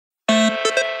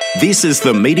This is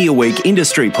the Media Week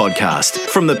Industry Podcast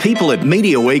from the people at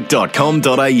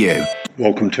mediaweek.com.au.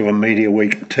 Welcome to a Media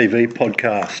Week TV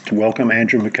podcast. Welcome,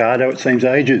 Andrew Mercado. It seems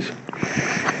ages.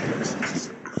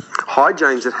 Hi,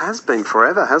 James. It has been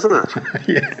forever, hasn't it?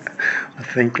 Yeah, I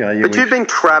think... but you've been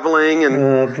travelling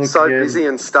and busy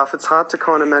and stuff, it's hard to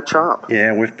kind of match up.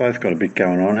 Yeah, we've both got a bit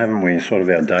going on, haven't we? Sort of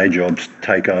our day jobs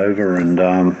take over and,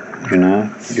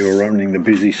 you're running the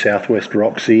busy Southwest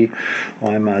Roxy.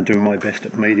 I'm doing my best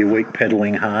at Media Week,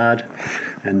 pedalling hard.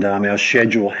 And our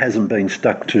schedule hasn't been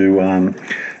stuck to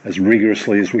as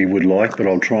rigorously as we would like, but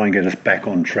I'll try and get us back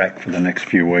on track for the next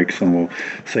few weeks and we'll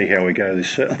see how we go. There's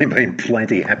certainly been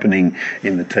plenty happening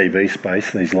in the TV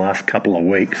space these last couple of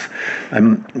weeks.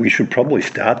 We should probably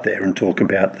start there and talk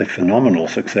about the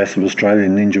success of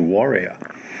Australian Ninja Warrior.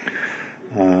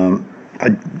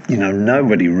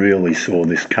 Nobody really saw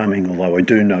this coming, although I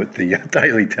do note the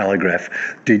Daily Telegraph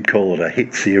did call it a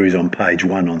hit series on page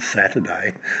 1 on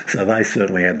Saturday, so they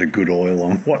certainly had the good oil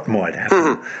on what might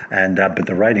happen. But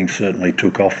the ratings certainly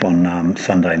took off on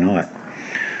Sunday night.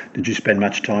 Did you spend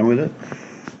much time with it?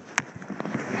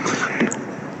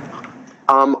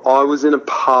 I was in a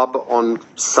pub on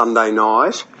Sunday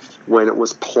night when it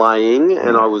was playing,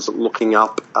 and I was looking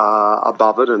up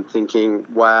above it and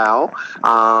thinking, wow.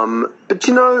 But,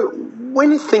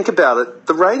 when you think about it,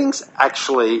 the ratings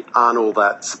actually aren't all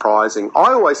that surprising.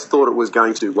 I always thought it was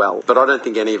going to do well, but I don't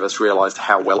think any of us realised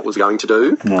how well it was going to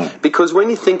do. No. Because when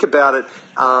you think about it,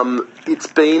 it's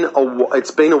been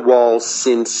a while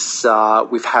since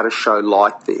we've had a show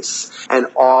like this. And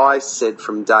I said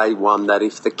from day one that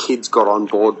if the kids got on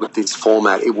board with this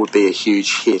format, it would be a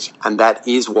huge hit. And that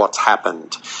is what's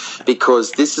happened.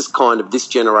 Because this is kind of this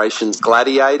generation's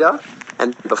Gladiator.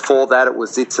 And before that, it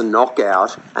was It's a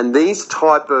Knockout. And these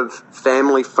type of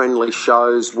family-friendly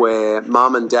shows where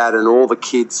mum and dad and all the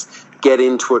kids get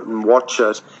into it and watch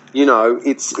it,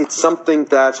 it's something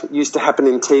that used to happen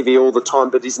in TV all the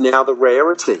time but is now the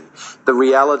rarity. The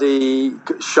reality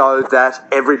show that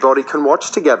everybody can watch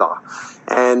together.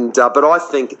 And but I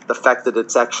think the fact that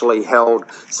it's actually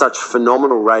held such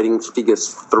phenomenal ratings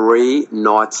figures 3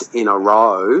 nights in a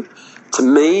row, to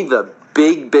me the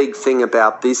big thing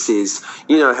about this is,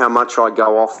 how much I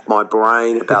go off my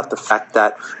brain about the fact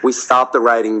that we start the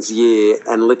ratings year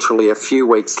and literally a few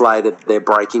weeks later they're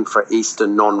breaking for Easter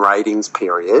non-ratings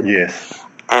period. Yes.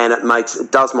 And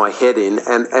it does my head in.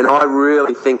 And I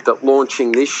really think that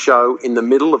launching this show in the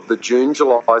middle of the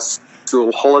June-July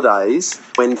school holidays,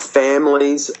 when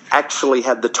families actually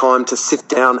had the time to sit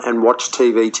down and watch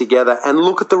TV together and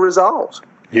look at the result.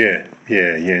 Yeah,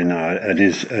 no, it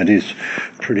is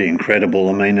pretty incredible.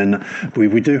 I mean, and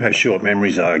we do have short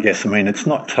memories, though, I guess. I mean, it's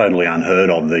not totally unheard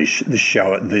of, this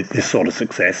show, this sort of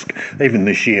success. Even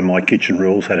this year, My Kitchen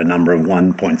Rules had a number of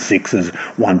 1.6s,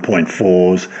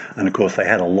 1.4s, and of course they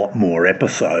had a lot more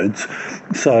episodes.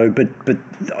 So, but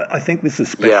I think this is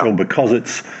special because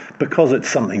it's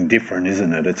something different,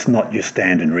 isn't it? It's not your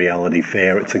standard reality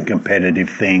fare. It's a competitive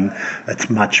thing. It's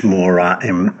much more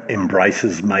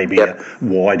embraces maybe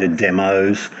wider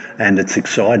demos, and it's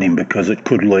exciting because it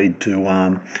could lead to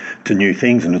new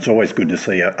things. And it's always good to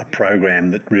see a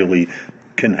program that really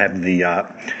can have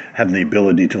the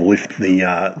ability to lift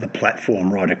the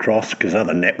platform right across, because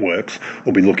other networks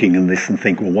will be looking at this and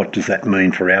think, well, what does that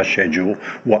mean for our schedule?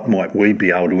 What might we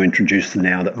be able to introduce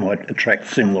now that might attract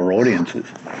similar audiences?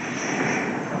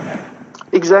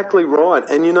 Exactly right.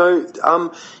 And,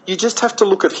 you just have to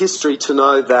look at history to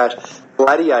know that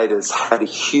Gladiators had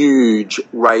huge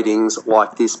ratings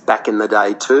like this back in the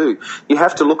day too. You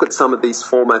have to look at some of these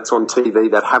formats on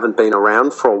TV that haven't been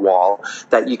around for a while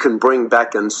that you can bring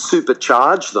back and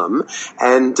supercharge them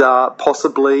and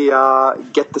possibly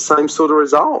get the same sort of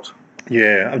result.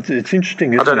 Yeah, it's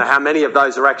interesting. I don't know how many of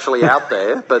those are actually out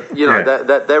there, but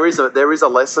that there is a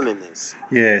lesson in this.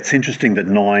 Yeah, it's interesting that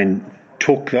Nine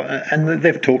took, and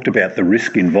they've talked about the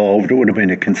risk involved. It would have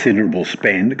been a considerable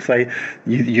spend, because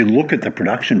you look at the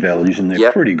production values and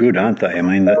they're pretty good, aren't they? I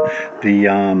mean,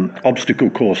 the obstacle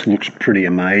course looks pretty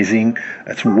amazing.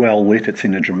 It's well lit. It's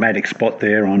in a dramatic spot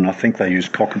there on, I think they use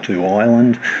Cockatoo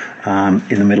Island,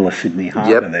 in the middle of Sydney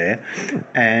Harbour there.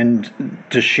 And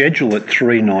to schedule it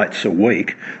 3 nights a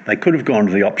week, they could have gone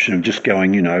to the option of just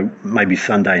going, maybe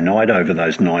Sunday night over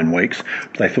those 9 weeks.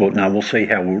 But they thought, no, we'll see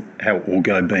how it will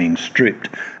go being stripped.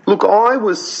 Look, I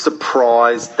was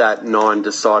surprised that Nine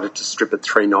decided to strip it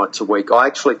 3 nights a week. I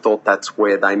actually thought that's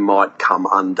where they might come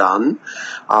undone.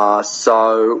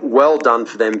 So well done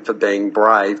for them for being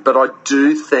brave. But I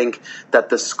do think that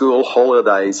the school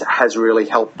holidays has really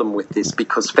helped them with this,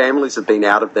 because families have been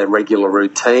out of their regular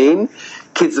routine.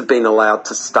 Kids have been allowed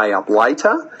to stay up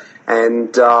later.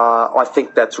 And I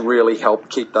think that's really helped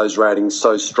keep those ratings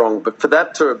so strong. But for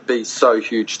that to be so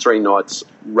huge 3 nights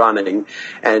running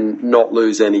and not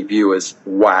lose any viewers,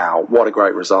 wow, what a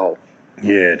great result.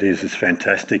 Yeah, it is. It's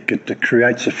fantastic. It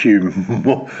creates a few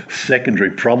more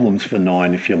secondary problems for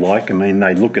Nine, if you like. I mean,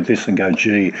 they look at this and go,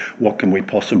 gee, what can we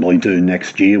possibly do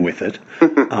next year with it?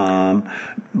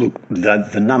 Look,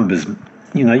 the numbers,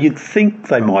 you know, you'd think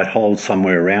they might hold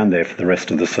somewhere around there for the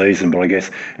rest of the season, but I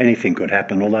guess anything could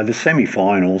happen, although the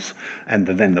semi-finals and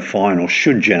then the final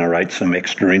should generate some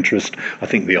extra interest. I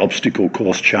think the obstacle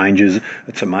course changes.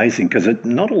 It's amazing because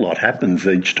not a lot happens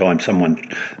each time someone,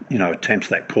 you know, attempts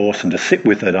that course, and to sit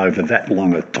with it over that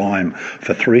long a time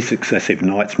for 3 successive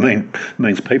nights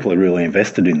means people are really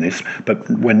invested in this. But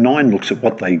when Nine looks at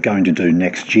what they're going to do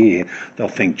next year, they'll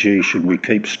think, gee, should we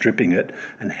keep stripping it,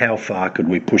 and how far could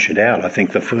we push it out? I think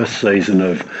the first season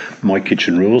of My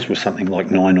Kitchen Rules was something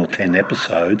like 9 or 10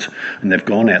 episodes, and they've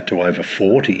gone out to over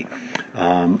 40,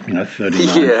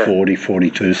 39, 40,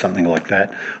 42, something like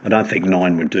that. I don't think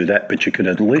Nine would do that, but you could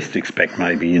at least expect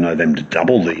maybe, you know, them to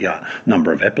double the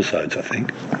number of episodes, I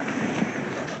think.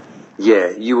 Yeah,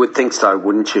 you would think so,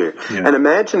 wouldn't you? Yeah. And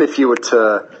imagine if you were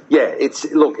to,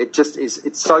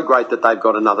 it's so great that they've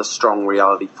got another strong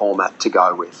reality format to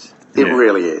go with. It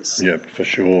really is. Yeah, for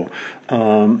sure.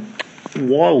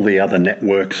 While the other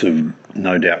networks have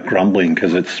no doubt grumbling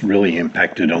because it's really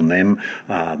impacted on them,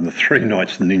 the 3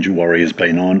 nights the Ninja Warrior's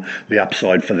been on, the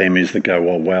upside for them is to go,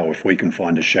 oh, wow, if we can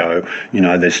find a show, you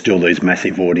know, there's still these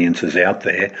massive audiences out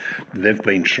there. They've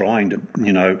been trying to,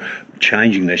 you know,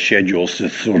 changing their schedules to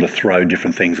sort of throw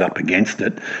different things up against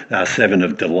it. 7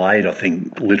 have delayed, I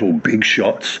think, Little Big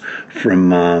Shots from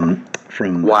the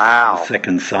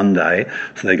second Sunday,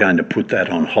 so they're going to put that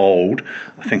on hold.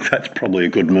 I think that's probably a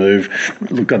good move.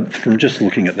 Look, from just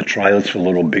looking at the trailers for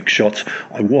Little Big Shots,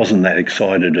 I wasn't that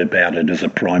excited about it as a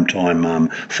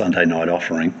primetime Sunday night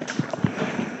offering.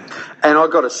 And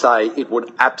I've got to say, it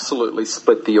would absolutely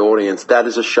split the audience. That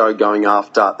is a show going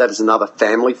after, that is another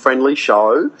family-friendly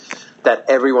show that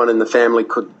everyone in the family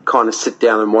could kind of sit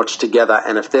down and watch together.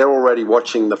 And if they're already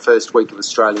watching the first week of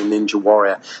Australian Ninja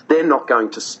Warrior, they're not going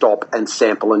to stop and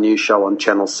sample a new show on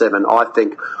Channel 7. I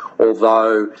think,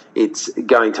 although it's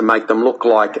going to make them look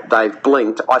like they've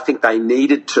blinked, I think they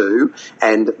needed to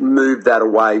and move that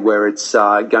away where it's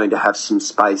going to have some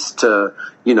space to,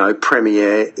 you know,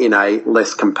 premiere in a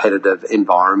less competitive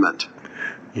environment.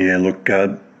 Yeah, look,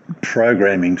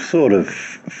 programming sort of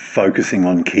focusing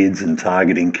on kids and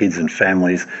targeting kids and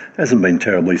families hasn't been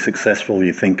terribly successful.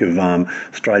 You think of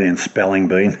Australian Spelling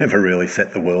Bee, never really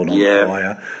set the world on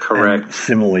fire. Correct. And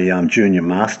similarly, Junior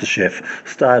MasterChef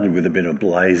started with a bit of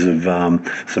blaze of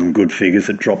some good figures.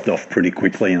 It dropped off pretty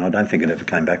quickly, and I don't think it ever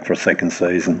came back for a second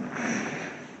season.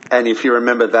 And if you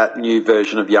remember, that new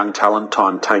version of Young Talent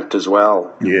Time tanked as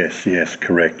well. Yes,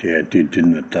 correct. Yeah, it did,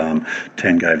 didn't it?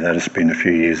 10 gave that a spin a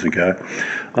few years ago.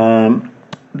 On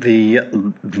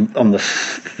the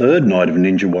third night of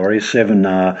Ninja Warrior, 7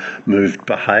 moved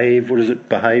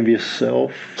Behave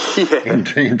Yourself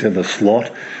into the slot.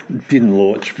 Didn't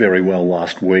launch very well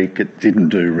last week. It didn't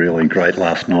do really great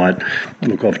last night.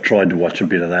 Look, I've tried to watch a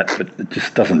bit of that, but it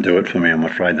just doesn't do it for me, I'm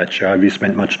afraid, that show. Have you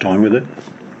spent much time with it?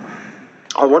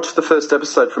 I watched the first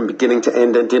episode from beginning to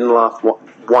end and didn't laugh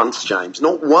once, James.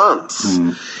 Not once.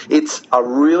 It's a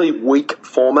really weak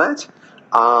format.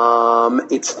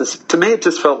 To me, it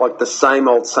just felt like the same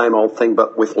old thing,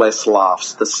 but with less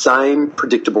laughs. The same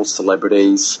predictable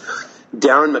celebrities.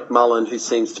 Darren McMullen, who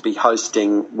seems to be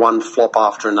hosting one flop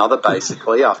after another,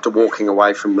 basically, after walking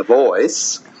away from The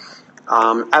Voice.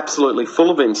 Absolutely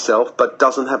full of himself, but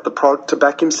doesn't have the product to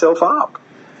back himself up.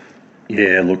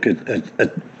 Yeah, look,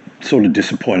 it sort of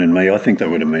disappointed me. I think they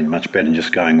would have been much better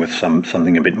just going with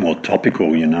something a bit more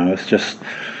topical, you know. It's just,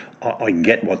 I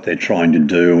get what they're trying to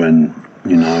do and,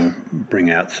 you know,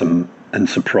 bring out some and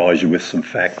surprise you with some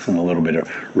facts and a little bit of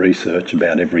research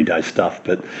about everyday stuff,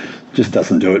 but just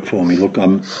doesn't do it for me. Look,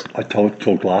 I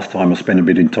talked last time, I spent a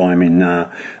bit of time in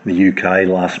the UK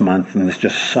last month, and there's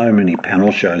just so many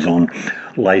panel shows on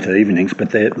late evenings,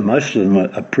 but most of them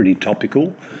are pretty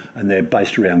topical, and they're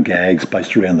based around gags,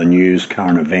 based around the news,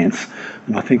 current events,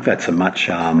 and I think that's a much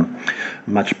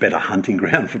better hunting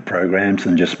ground for programs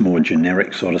than just more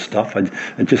generic sort of stuff. It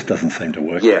just doesn't seem to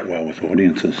work that well with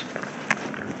audiences.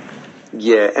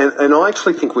 Yeah, and I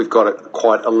actually think we've got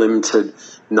quite a limited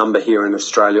number here in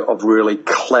Australia of really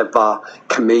clever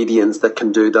comedians that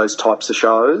can do those types of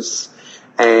shows.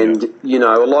 And, you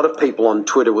know, a lot of people on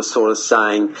Twitter were sort of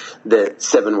saying that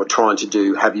Seven were trying to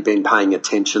do Have You Been Paying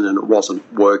Attention, and it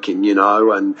wasn't working, you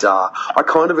know, and I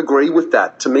kind of agree with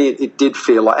that. To me, it did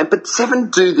feel like, but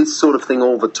Seven do this sort of thing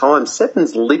all the time.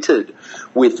 Seven's littered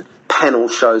with panel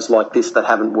shows like this that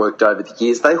haven't worked over the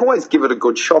years. They always give it a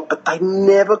good shot, but they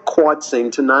never quite seem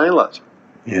to nail it.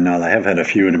 You know, they have had a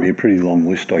few. It'd be a pretty long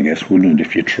list, I guess, wouldn't it,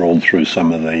 if you trawled through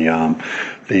some of the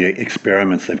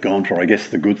experiments they've gone for. I guess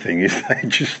the good thing is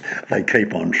they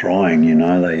keep on trying. You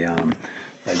know,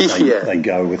 they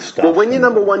go with stuff. Well, when you're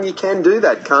number one, you can do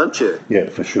that, can't you? Yeah,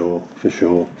 for sure.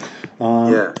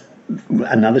 Yeah.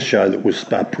 Another show that was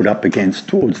put up against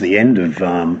towards the end of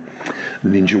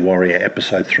Ninja Warrior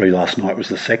episode 3 last night was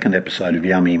the second episode of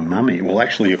Yummy Mummy. Well,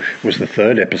 actually, it was the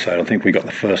third episode. I think we got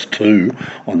the first 2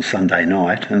 on Sunday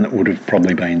night, and it would have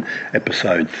probably been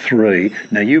episode 3.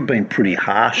 Now, you've been pretty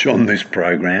harsh on this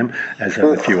program, as have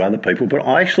a few other people, but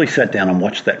I actually sat down and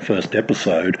watched that first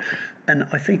episode, and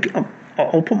I think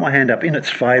I'll put my hand up in its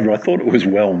favour. I thought it was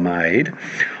well made.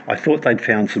 I thought they'd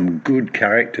found some good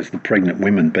characters, the pregnant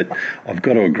women, but I've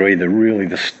got to agree the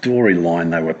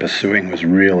storyline they were pursuing was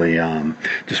really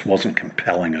just wasn't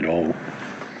compelling at all.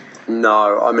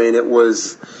 No, I mean, it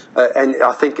was, and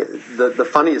I think the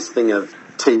funniest thing of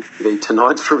TV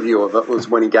Tonight's review of it was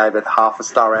when he gave it half a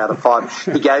star out of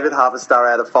 5. He gave it half a star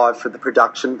out of 5 for the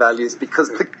production values because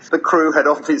the crew had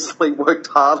obviously worked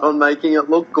hard on making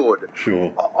it look good.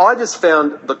 Sure. I just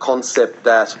found the concept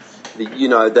that, you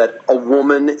know, that a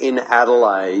woman in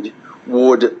Adelaide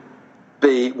would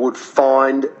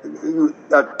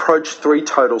approach 3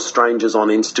 total strangers on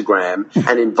Instagram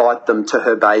and invite them to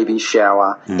her baby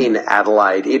shower in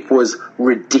Adelaide. It was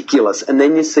ridiculous. And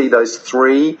then you see those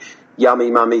 3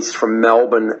 Yummy Mummies from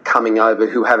Melbourne coming over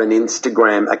who have an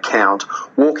Instagram account,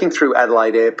 walking through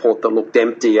Adelaide Airport that looked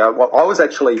empty. I was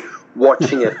actually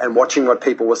watching it and watching what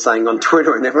people were saying on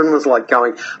Twitter, and everyone was like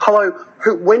going, hello,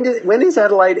 when is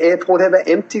Adelaide Airport ever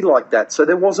empty like that? So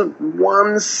there wasn't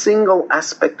one single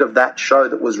aspect of that show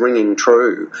that was ringing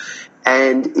true,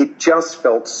 and it just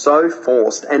felt so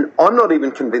forced. And I'm not even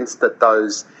convinced that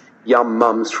those Yum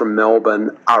Mums from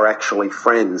Melbourne are actually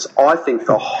friends. I think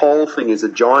the whole thing is a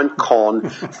giant con,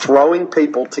 throwing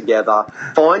people together,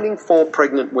 finding 4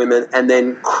 pregnant women, and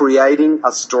then creating a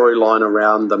storyline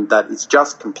around them that is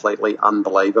just completely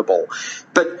unbelievable.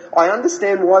 But I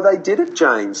understand why they did it,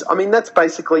 James. I mean, that's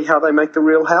basically how they make the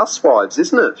Real Housewives,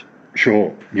 isn't it?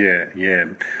 Sure,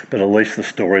 yeah. But at least the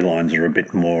storylines are a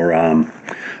bit more,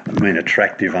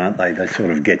 attractive, aren't they? They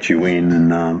sort of get you in,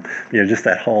 and just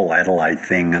that whole Adelaide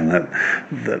thing, and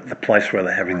the place where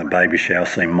they're having the baby shower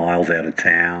seemed miles out of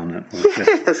town. It was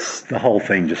just, the whole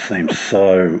thing just seems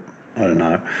so, I don't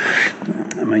know.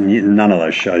 I mean, none of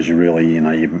those shows you really,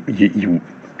 you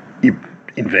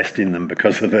invest in them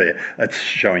because of it's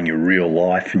showing you real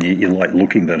life, and you like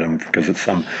looking at them because it's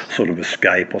some sort of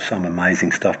escape or some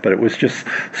amazing stuff. But it was just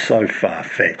so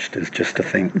far-fetched as just to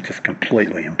think, just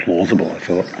completely implausible, I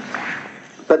thought.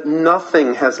 But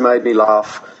nothing has made me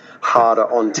laugh harder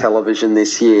on television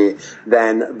this year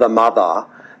than the mother,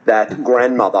 that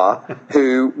grandmother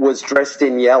who was dressed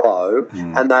in yellow,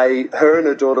 and her and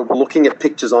her daughter were looking at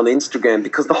pictures on Instagram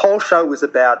because the whole show was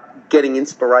about getting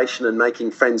inspiration and making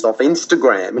friends off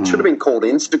Instagram. It should have been called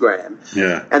Instagram.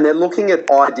 Yeah. And they're looking at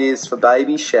ideas for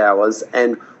baby showers,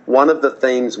 and one of the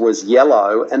themes was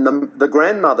yellow, and the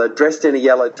grandmother, dressed in a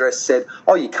yellow dress, said,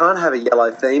 oh, you can't have a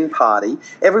yellow theme party.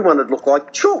 Everyone would look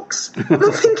like chooks. And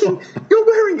I'm thinking, you're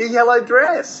wearing a yellow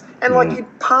dress. And,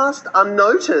 it passed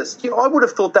unnoticed. I would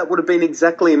have thought that would have been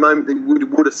exactly a moment that you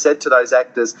would have said to those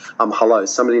actors, hello,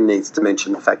 somebody needs to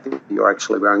mention the fact that you're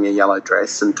actually wearing a yellow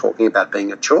dress and talking about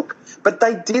being a chook. But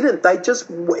they didn't.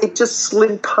 It just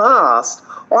slid past.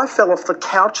 I fell off the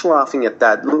couch laughing at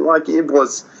that.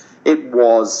 It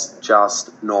was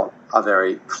just not a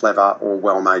very clever or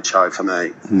well-made show for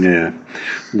me. Yeah.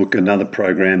 Look, another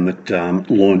program that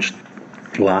launched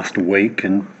last week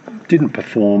and didn't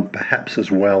perform perhaps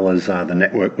as well as the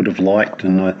network would have liked,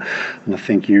 and I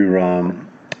think you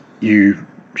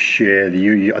shared.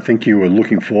 I think you were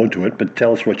looking forward to it, but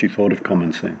tell us what you thought of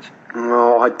Common Sense.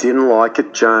 Oh, I didn't like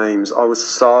it, James. I was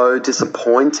so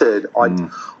disappointed.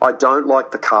 I don't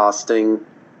like the casting.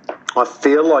 I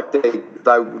feel like they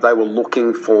were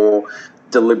looking for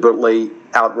deliberately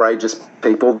outrageous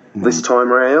people this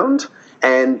time around.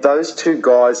 And those 2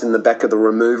 guys in the back of the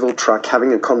removal truck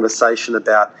having a conversation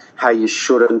about how you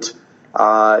shouldn't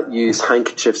use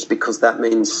handkerchiefs because that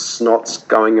means snot's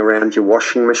going around your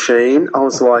washing machine. I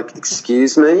was like,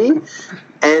 excuse me?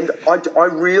 And I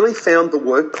really found the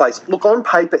workplace, look, on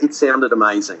paper it sounded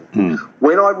amazing.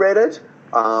 When I read it,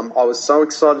 I was so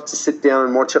excited to sit down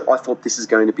and watch it. I thought this is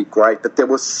going to be great, but there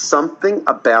was something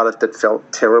about it that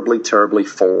felt terribly, terribly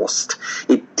forced.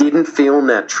 It didn't feel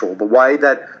natural. The way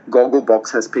that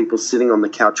Gogglebox has people sitting on the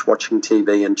couch watching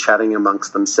TV and chatting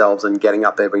amongst themselves and getting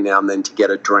up every now and then to get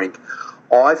a drink.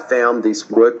 I found this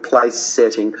workplace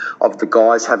setting of the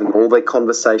guys having all their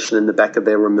conversation in the back of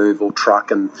their removal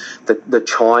truck and the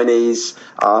Chinese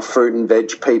fruit and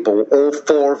veg people, all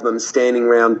four of them standing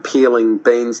around peeling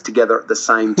beans together at the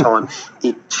same time.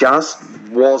 It just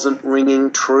wasn't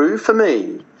ringing true for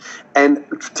me. And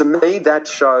to me, that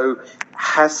show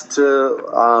has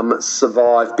to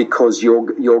survive because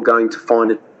you're going to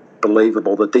find it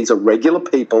believable that these are regular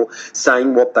people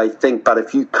saying what they think, but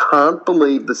if you can't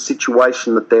believe the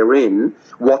situation that they're in,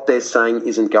 what they're saying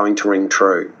isn't going to ring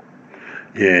true.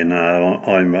 Yeah, no,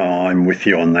 I'm with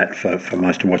you on that for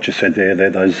most of what you said there.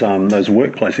 Those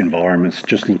workplace environments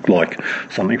just looked like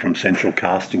something from Central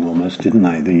Casting almost, didn't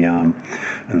they?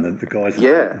 The guys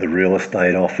in the real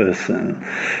estate office and,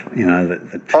 you know,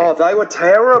 they were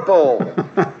terrible.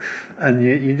 And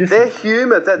you just... Their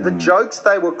humour, the jokes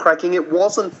they were cracking, it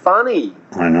wasn't funny.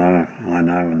 I know.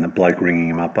 And the bloke ringing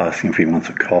him up asking if he wants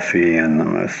a coffee and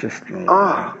it's just...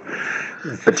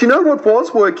 But you know what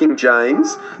was working,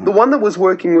 James? The one that was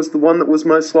working was the one that was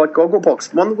most like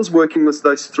Gogglebox. The one that was working was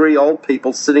those three old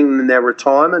people sitting in their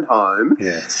retirement home,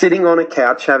 sitting on a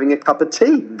couch having a cup of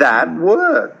tea. That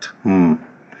worked.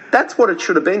 That's what it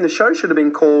should have been. The show should have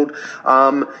been called,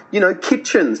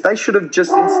 Kitchens. They should have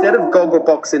just, instead of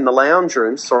Gogglebox in the lounge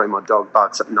room, sorry, my dog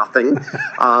barks at nothing,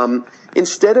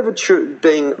 instead of it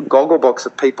being Gogglebox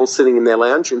of people sitting in their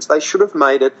lounge rooms, they should have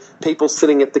made it people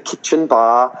sitting at the kitchen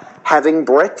bar having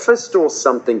breakfast or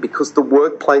something, because the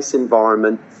workplace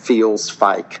environment feels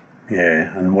fake.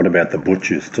 Yeah, and what about the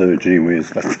butchers too? Gee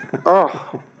whiz.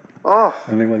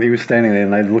 I mean, when he was standing there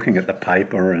and they're looking at the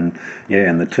paper and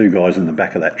the two guys in the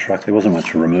back of that truck, there wasn't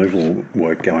much removal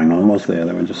work going on, was there?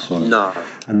 They were just sort of...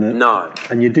 No.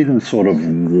 And you didn't sort of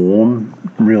warm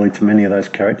really to many of those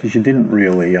characters. You didn't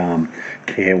really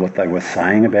care what they were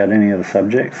saying about any of the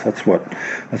subjects. That's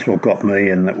what got me,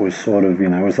 and that was sort of,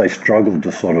 as they struggled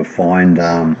to sort of find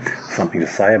something to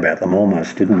say about them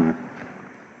almost, didn't they?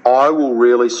 I will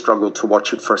really struggle to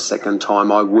watch it for a second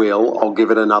time. I'll give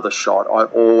it another shot. I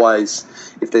always,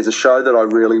 if there's a show that I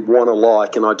really want to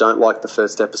like and I don't like the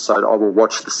first episode, I will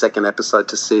watch the second episode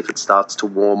to see if it starts to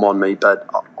warm on me. But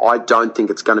I don't think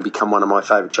it's going to become one of my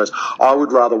favourite shows. I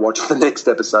would rather watch the next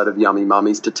episode of Yummy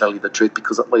Mummies, to tell you the truth,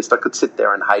 because at least I could sit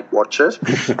there and hate watch it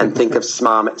and think of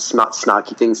smart,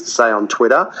 snarky things to say on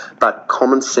Twitter. But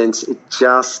common sense, it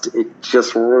just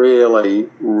really,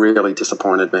 really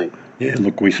disappointed me. Yeah,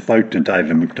 look, we spoke to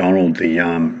David McDonald, the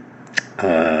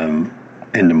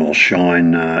Endemol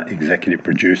Shine executive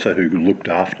producer who looked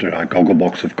after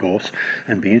Gogglebox, of course, and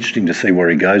it'd be interesting to see where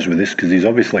he goes with this, because he's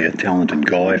obviously a talented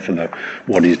guy for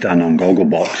what he's done on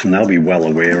Gogglebox, and they'll be well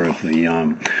aware of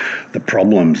the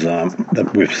problems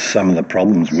that with some of the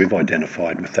problems we've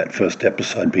identified with that first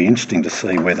episode. Be interesting to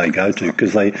see where they go to,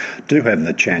 because they do have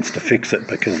the chance to fix it,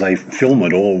 because they film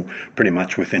it all pretty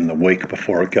much within the week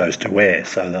before it goes to air.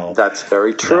 So that's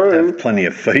very true. They'll have plenty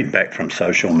of feedback from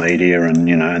social media and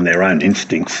and their own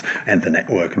instincts and the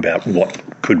network about what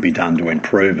could be done to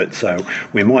improve it. So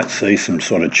we might see some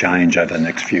sort of change over the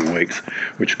next few weeks,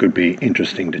 which could be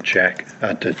interesting to track,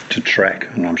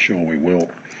 and I'm sure we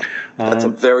will. That's a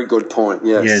very good point,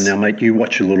 yes. Yeah, now, mate, you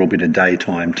watch a little bit of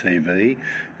daytime TV.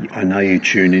 I know you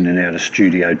tune in and out of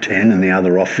Studio 10 and the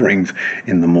other offerings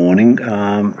in the morning.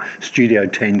 Studio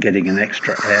 10 getting an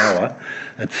extra hour.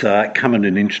 It's come at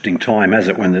an interesting time, has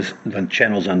it, when the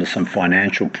channel's under some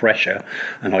financial pressure,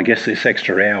 and I guess this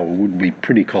extra hour would be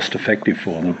pretty cost-effective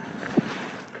for them.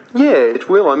 Yeah, it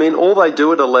will. I mean, all they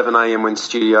do at 11 a.m. when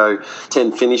Studio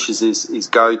 10 finishes is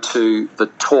go to The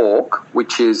Talk,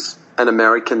 which is an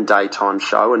American daytime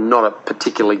show and not a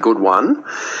particularly good one.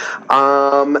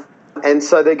 And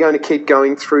so they're going to keep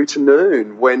going through to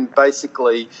noon, when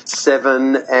basically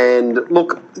 7 and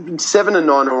 9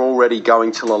 are already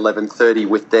going till 11:30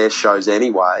 with their shows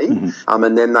anyway. Mm-hmm.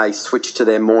 And then they switch to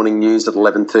their morning news at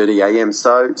 11:30 a.m.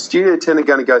 So Studio 10 are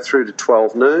going to go through to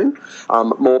 12 noon.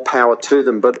 More power to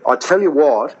them. But I tell you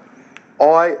what,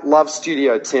 I love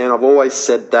Studio 10. I've always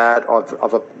said that.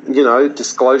 I've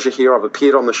disclosure here, I've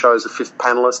appeared on the show as a fifth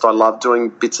panellist. I love doing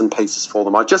bits and pieces for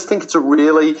them. I just think it's a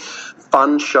really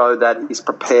fun show that is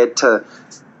prepared to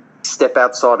step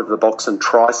outside of the box and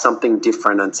try something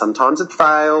different, and sometimes it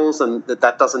fails, and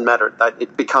that doesn't matter.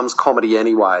 It becomes comedy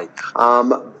anyway.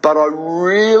 But I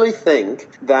really think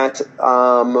that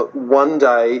one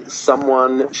day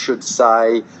someone should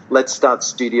say, let's start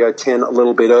Studio 10 a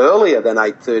little bit earlier than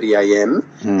 8:30 a.m.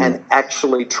 and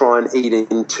actually try and eat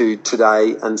into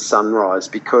Today and Sunrise,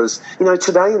 because,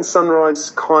 Today and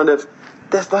Sunrise kind of,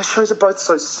 those shows are both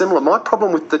so similar. My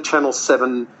problem with the Channel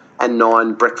 7 and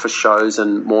 9 breakfast shows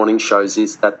and morning shows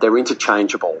is that they're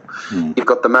interchangeable. You've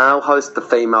got the male host, the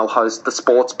female host, the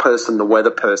sports person, the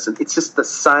weather person. It's just the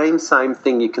same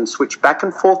thing. You can switch back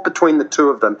and forth between the two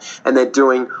of them, and they're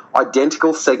doing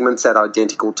identical segments at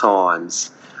identical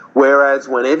times. Whereas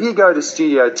whenever you go to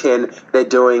Studio 10, they're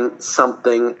doing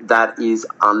something that is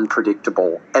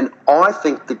unpredictable. And I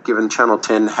think that given Channel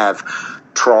 10 have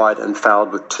tried and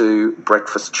failed with 2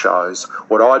 breakfast shows,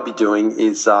 what I'd be doing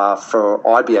is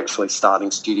I'd be actually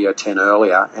starting Studio 10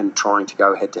 earlier and trying to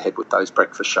go head-to-head with those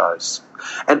breakfast shows.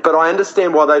 But I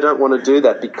understand why they don't want to do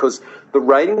that, because the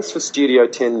ratings for Studio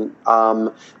 10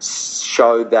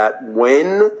 show that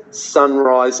when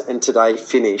Sunrise and Today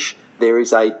finish, there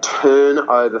is a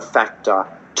turnover factor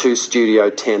to Studio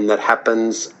 10 that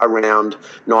happens around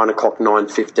 9 o'clock,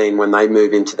 9:15 when they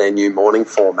move into their new morning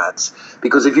formats.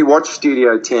 Because if you watch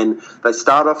Studio 10, they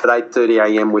start off at 8:30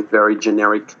 a.m. with very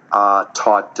generic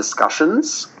type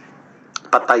discussions,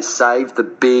 but they save the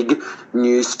big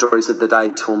news stories of the day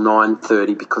till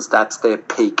 9:30 because that's their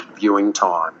peak viewing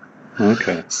time.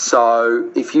 Okay. So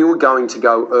if you were going to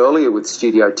go earlier with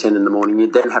Studio 10 in the morning,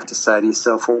 you'd then have to say to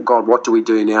yourself, oh, God, what do we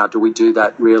do now? Do we do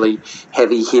that really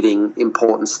heavy-hitting,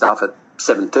 important stuff at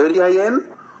 7:30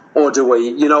 a.m.? Or do we,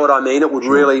 you know what I mean? It would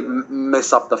really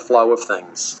mess up the flow of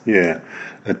things. Yeah.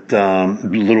 A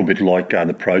little bit like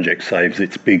the project saves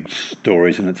its big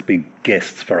stories and its big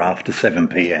guests for after 7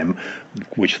 p.m,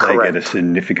 which they Correct. get a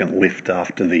significant lift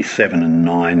after the 7 and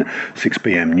 9, 6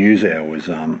 p.m. news hours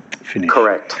finish.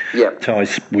 Correct, yep. So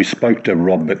we spoke to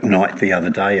Rob McKnight the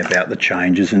other day about the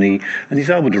changes, and he's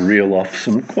able to reel off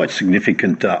some quite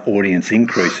significant audience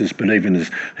increases, but even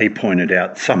as he pointed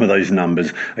out, some of those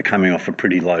numbers are coming off a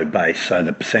pretty low base, so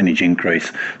the percentage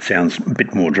increase sounds a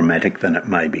bit more dramatic than it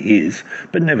maybe is.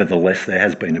 But nevertheless, there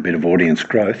has been a bit of audience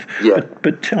growth. Yeah.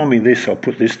 But tell me this, I'll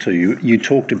put this to you. You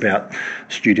talked about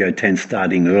Studio 10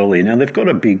 starting early. Now, they've got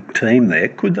a big team there.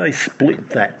 Could they split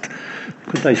that?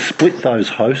 Could they split those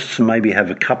hosts and maybe have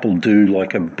a couple do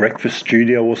like a breakfast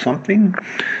studio or something?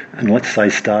 And let's say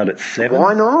start at 7.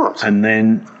 Why not? And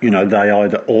then, they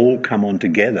either all come on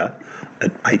together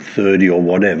at 8:30 or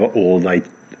whatever, or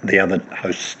the other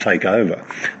hosts take over.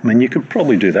 I mean, you could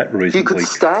probably do that reasonably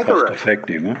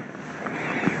cost-effective, huh?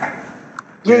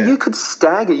 Yeah, you could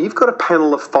stagger. You've got a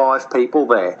panel of 5 people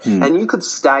there, and you could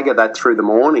stagger that through the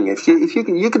morning. If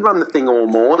you could run the thing all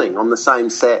morning on the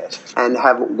same set and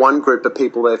have one group of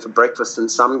people there for breakfast, and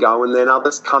some go, and then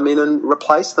others come in and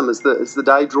replace them as the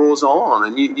day draws on.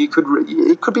 And it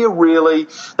could be a really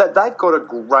that they've got a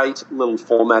great little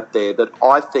format there that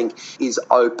I think is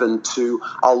open to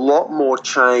a lot more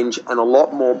change and a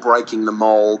lot more breaking the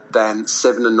mold than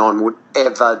 7 and 9 would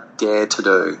ever dare to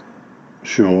do.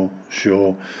 Sure.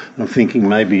 I'm thinking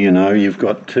maybe, you've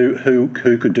got 2, who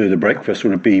could do the breakfast?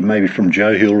 Would it be maybe from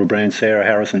Joe Hildebrand, Sarah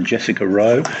Harris and Jessica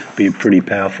Rowe? Be a pretty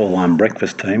powerful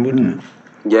breakfast team, wouldn't it?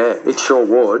 Yeah, it sure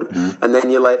would. And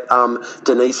then you let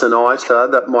Denise and Ita,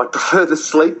 that might prefer the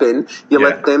sleep in,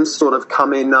 let them sort of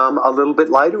come in a little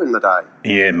bit later in the day.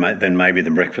 Yeah, then maybe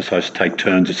the breakfast hosts take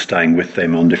turns at staying with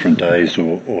them on different days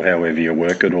or however you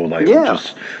work it, or they all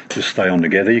just stay on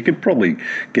together. You could probably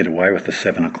get away with the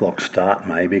 7 o'clock start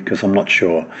maybe, because I'm not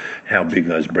sure how big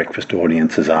those breakfast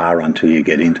audiences are until you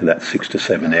get into that 6 to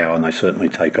 7 hour, and they certainly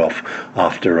take off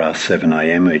after 7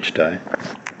 a.m. each day.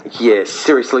 Yeah,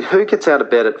 seriously, who gets out of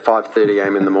bed at 5:30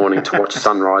 a.m. in the morning to watch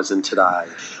Sunrise and Today?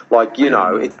 It's like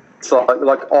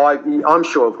I'm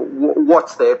sure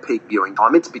what's their peak viewing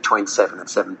time? It's between 7 and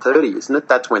 7:30, isn't it?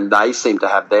 That's when they seem to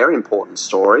have their important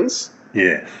stories.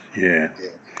 Yeah.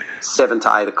 7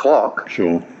 to 8 o'clock.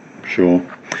 Sure.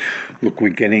 Look,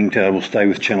 we'll stay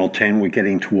with Channel 10. We're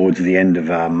getting towards the end of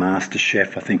our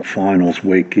MasterChef. I think finals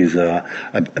week is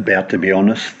about to be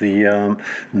honest. The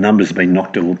numbers have been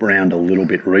knocked around a little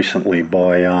bit recently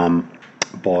by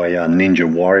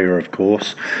Ninja Warrior, of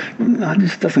course. It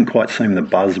just doesn't quite seem the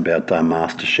buzz about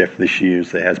MasterChef this year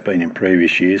as there has been in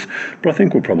previous years. But I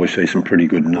think we'll probably see some pretty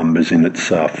good numbers in its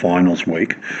finals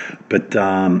week. But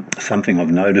something I've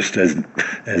noticed as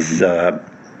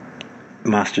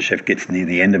MasterChef gets near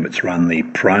the end of its run, the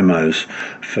promos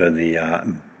for the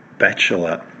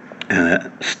Bachelor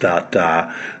start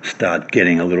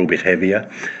getting a little bit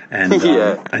heavier. And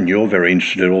and you're very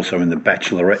interested also in The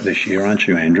Bachelorette this year, aren't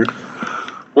you, Andrew?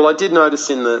 Well, I did notice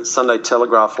in the Sunday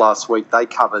Telegraph last week they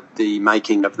covered the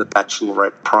making of the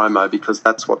Bachelorette promo, because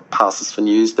that's what passes for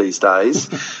news these days.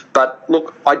 But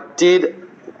look, I did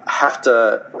have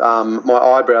to, my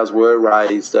eyebrows were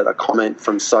raised at a comment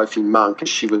from Sophie Monk as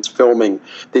she was filming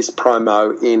this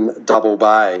promo in Double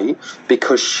Bay,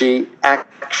 because she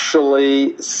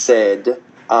actually said,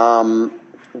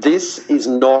 this is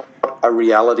not a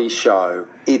reality show,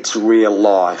 it's real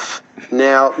life.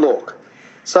 Now, look,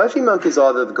 Sophie Monk is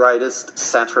either the greatest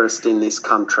satirist in this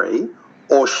country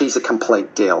or she's a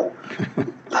complete dill.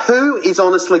 Who is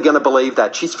honestly going to believe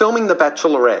that? She's filming The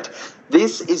Bachelorette.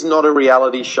 This is not a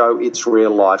reality show, it's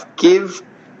real life. Give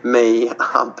me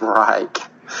a break.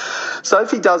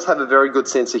 Sophie does have a very good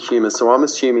sense of humour, so I'm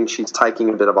assuming she's taking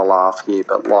a bit of a laugh here.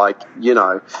 But,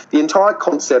 the entire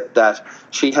concept that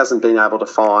she hasn't been able to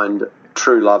find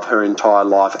true love her entire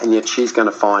life, and yet she's going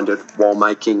to find it while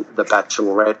making The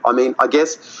Bachelorette. I mean, I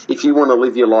guess if you want to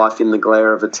live your life in the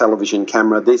glare of a television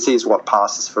camera, this is what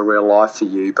passes for real life for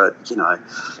you. But,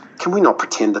 can we not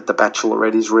pretend that The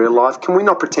Bachelorette is real life? Can we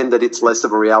not pretend that it's less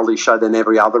of a reality show than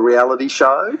every other reality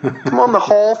show? Come on, the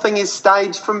whole thing is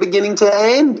staged from beginning to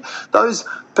end. Those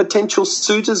potential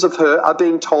suitors of her are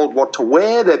being told what to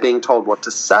wear, they're being told what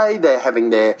to say, they're having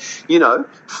their,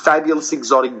 fabulous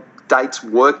exotic dates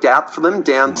worked out for them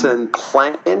down to and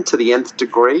planned to the nth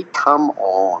degree. Come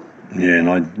on. Yeah, and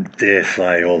I dare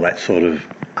say all that sort of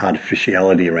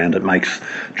artificiality around it makes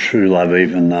true love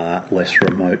even less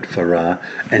remote for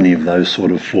any of those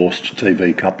sort of forced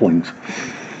TV couplings.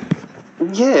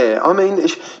 Yeah, I mean,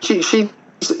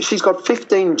 she's got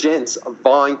 15 gents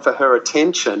vying for her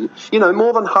attention.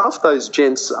 More than half those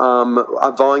gents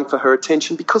are vying for her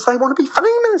attention because they want to be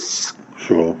famous.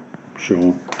 Sure.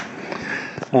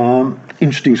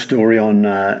 Interesting story on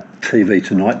TV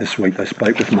tonight this week. They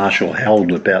spoke with Marshall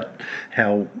Howell about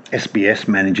how SBS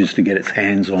manages to get its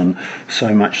hands on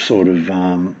so much sort of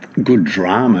good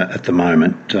drama at the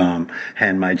moment.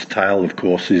 Handmaid's Tale, of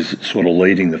course, is sort of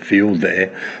leading the field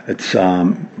there. It's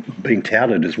being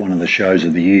touted as one of the shows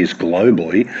of the years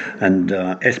globally, and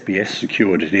SBS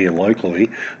secured it here locally.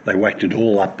 They whacked it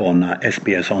all up on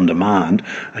SBS On Demand,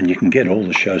 and you can get all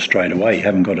the shows straight away. You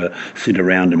haven't got to sit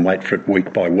around and wait for it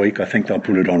week by week. I think they'll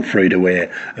put it on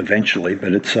free-to-air eventually,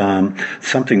 but it's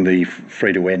something the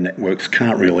free-to-air networks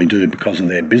can't really do because of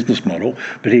their business model.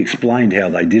 But he explained how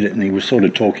they did it, and he was sort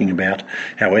of talking about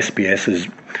how SBS is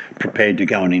prepared to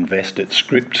go and invest at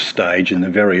script stage in the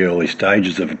very early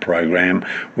stages of a program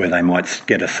where they might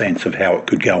get a sense of how it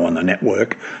could go on the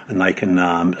network, and they can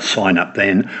sign up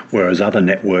then, whereas other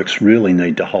networks really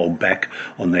need to hold back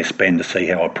on their spend to see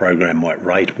how a program might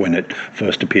rate when it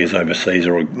first appears overseas,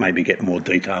 or maybe get more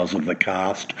details of the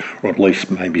cast, or at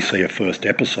least maybe see a first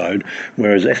episode,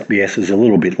 whereas SBS is a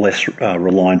little bit less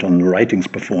reliant on the ratings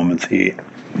performance here.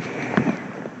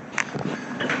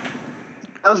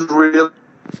 That was really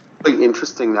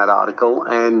interesting, that article,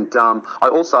 and I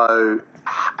also,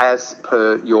 as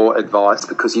per your advice,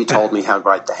 because you told me how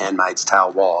great The Handmaid's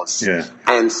Tale was,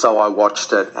 and so I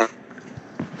watched it,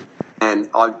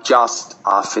 and I just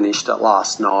finished it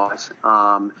last night.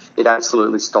 It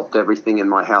absolutely stopped everything in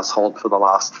my household for the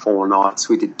last 4 nights.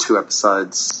 We did 2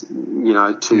 episodes,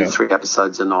 3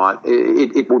 episodes a night.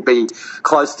 It would be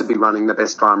close to be running the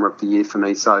best drama of the year for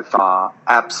me so far.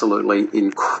 Absolutely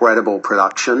incredible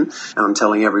production, and I'm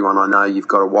telling everyone I know you've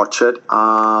got to watch it.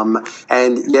 I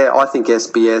think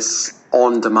SBS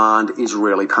On Demand is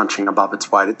really punching above its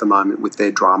weight at the moment with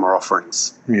their drama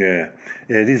offerings. Yeah,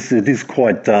 it is. It is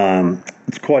quite.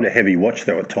 It's quite a heavy watch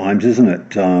though at times, isn't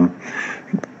it?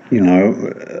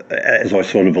 As I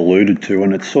sort of alluded to,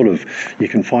 and it's sort of, you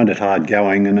can find it hard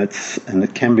going, and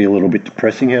it can be a little bit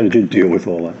depressing. How did you deal with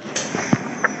all that?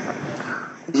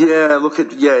 Yeah,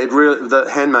 it really, The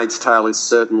Handmaid's Tale is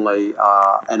certainly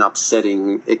an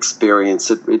upsetting experience.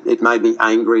 It made me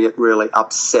angry. It really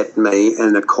upset me,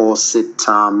 and of course it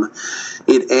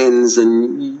ends,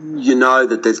 and you know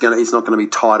that it's not going to be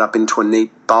tied up into a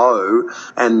neat bow,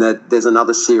 and that there's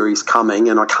another series coming,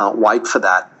 and I can't wait for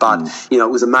that. But it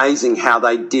was amazing how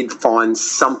they did find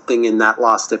something in that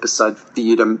last episode for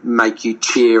you to make you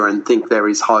cheer and think there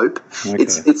is hope. Okay.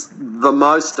 It's the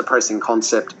most depressing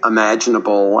concept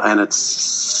imaginable. And it's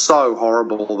so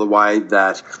horrible the way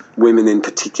that women in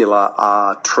particular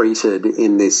are treated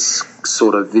in this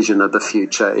sort of vision of the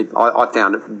future. I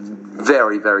found it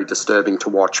very, very disturbing to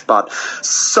watch, but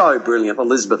so brilliant.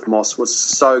 Elizabeth Moss was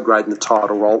so great in the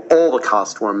title role. All the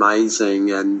cast were amazing,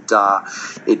 and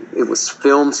it was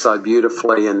filmed so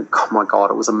beautifully, and oh my God,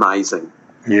 it was amazing.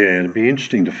 Yeah, it'd be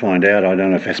interesting to find out. I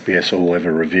don't know if SBS will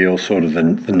ever reveal sort of the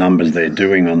numbers they're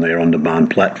doing on their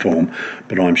on-demand platform,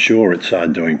 but I'm sure it's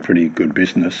doing pretty good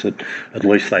business. At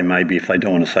least they maybe, if they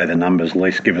don't want to say the numbers, at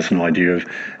least give us an idea of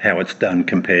how it's done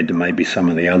compared to maybe some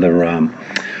of the other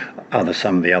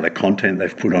content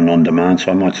they've put on demand. So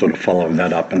I might sort of follow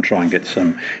that up and try and get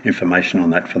some information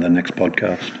on that for the next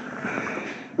podcast.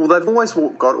 Well, they've always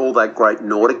got all that great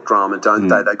Nordic drama, don't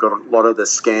they? They've got a lot of the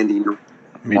Scandinavian.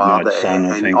 Midnight Sun,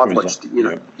 I think. I've watched,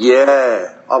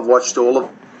 I've watched all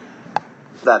of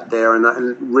that there,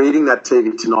 and reading that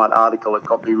TV Tonight article, it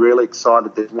got me really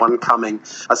excited. There's one coming,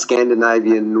 a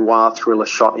Scandinavian noir thriller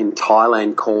shot in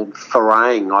Thailand called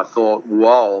Farang. I thought,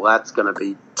 whoa, that's going to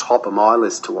be top of my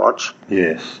list to watch.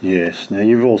 Yes. Now,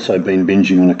 you've also been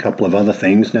binging on a couple of other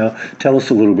things. Now, tell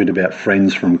us a little bit about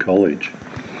Friends from College.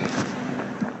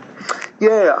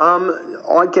 Yeah,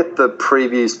 I get the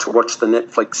previews to watch the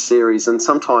Netflix series, and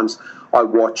sometimes I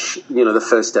watch, the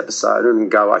first episode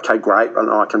and go, okay, great, and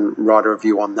I can write a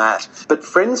review on that. But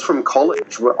Friends from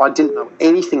College, I didn't know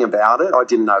anything about it. I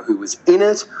didn't know who was in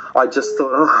it. I just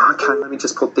thought, okay, let me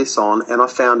just put this on, and I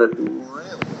found it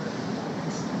really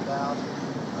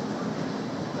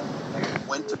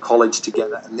went to college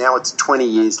together, and now it's 20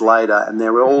 years later, and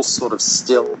they're all sort of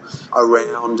still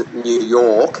around New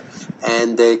York,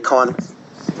 and they're kind of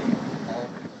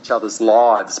each other's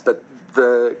lives. But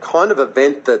the kind of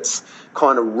event that's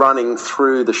kind of running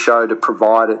through the show to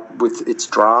provide it with its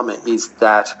drama is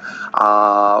that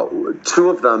two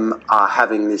of them are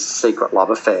having this secret love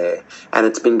affair, and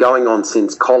it's been going on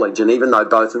since college, and even though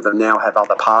both of them now have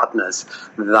other partners,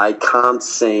 they can't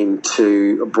seem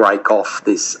to break off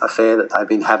this affair that they've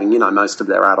been having, most of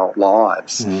their adult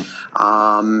lives.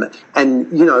 And,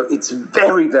 it's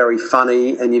very, very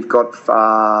funny, and you've got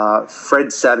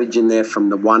Fred Savage in there from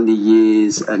The Wonder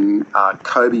Years, and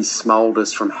Kobe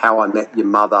Smulders from How I Met Your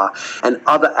Mother, and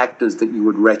other actors that you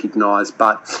would recognise.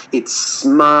 But it's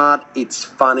smart, it's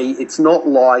funny, it's not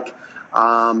like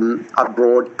a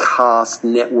broadcast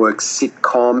network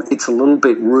sitcom. It's a little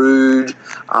bit rude,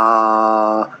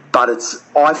 but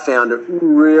I found it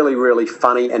really, really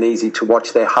funny and easy to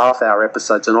watch. They're half-hour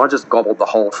episodes, and I just gobbled the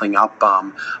whole thing up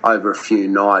over a few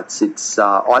nights.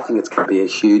 I think it's going to be a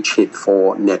huge hit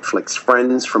for Netflix.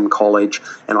 Friends from College,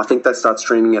 and I think they start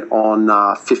streaming it on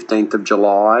 15th of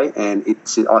July, and I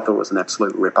thought it was an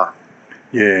absolute ripper.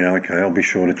 Yeah, okay, I'll be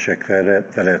sure to check that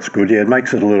out. That's good. Yeah, it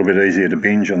makes it a little bit easier to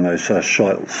binge on those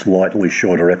slightly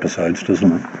shorter episodes,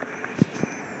 doesn't it?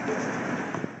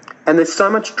 And there's so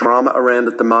much drama around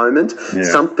at the moment. Yeah.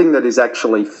 Something that is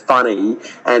actually funny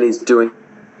and is doing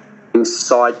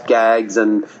sight gags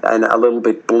and a little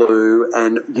bit blue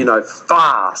and,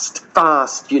 fast,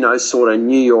 sort of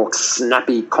New York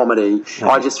snappy comedy.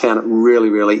 I just found it really,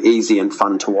 really easy and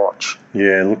fun to watch.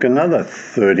 Yeah, look, another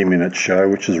 30-minute show,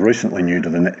 which is recently new to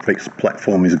the Netflix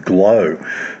platform, is Glow,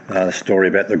 a story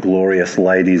about the glorious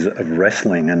ladies of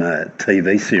wrestling, and a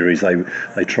TV series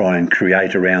they try and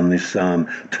create around this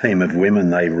team of women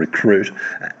they recruit.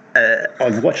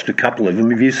 I've watched a couple of them.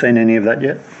 Have you seen any of that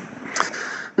yet?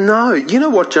 No, you know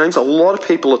what, James? A lot of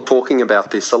people are talking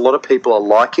about this. A lot of people are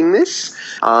liking this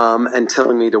and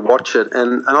telling me to watch it.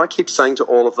 And I keep saying to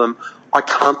all of them, I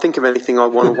can't think of anything I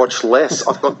want to watch less.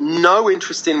 I've got no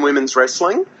interest in women's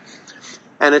wrestling.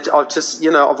 And I've just,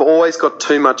 I've always got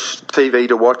too much TV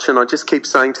to watch, and I just keep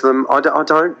saying to them, I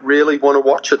don't really want to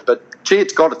watch it, but gee,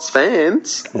 it's got its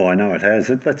fans. Well, I know it has.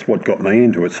 That's what got me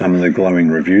into it, some of the glowing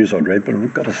reviews I'd read, but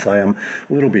I've got to say I'm a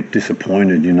little bit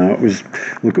disappointed, It was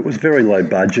very low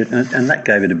budget, and that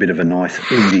gave it a bit of a nice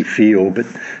indie feel, but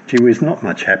gee whiz, not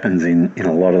much happens in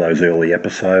a lot of those early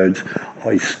episodes.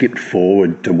 I skipped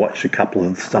forward to watch a couple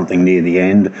of something near the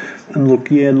end, and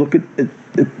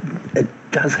it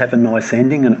does have a nice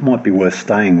ending, and it might be worth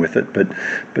staying with it, but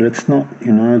it's not,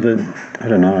 I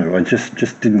don't know, I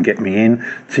just didn't get me in.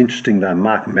 It's interesting though,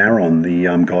 Mark Maron, the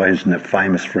guy who's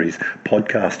famous for his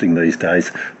podcasting these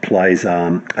days, plays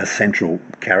a central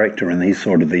character, and he's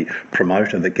sort of the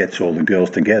promoter that gets all the girls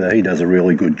together. He does a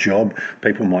really good job.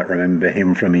 People might remember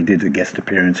him from, he did a guest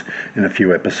appearance in a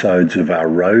few episodes of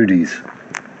Roadies,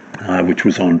 which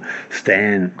was on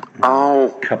Stan a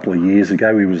couple of years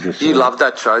ago. He was You loved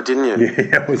that show, didn't you?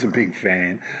 Yeah, I was a big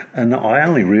fan. And I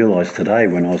only realised today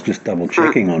when I was just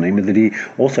double-checking on him that he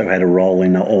also had a role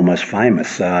in Almost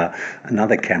Famous,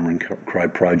 another Cameron Crowe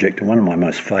project, and one of my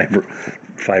most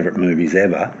favourite movies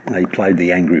ever. He played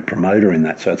the angry promoter in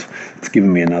that, so it's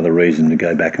given me another reason to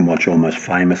go back and watch Almost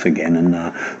Famous again and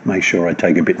make sure I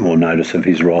take a bit more notice of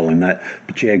his role in that.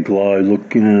 But yeah, Glow,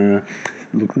 look,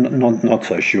 not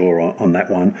so sure sure on that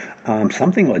one.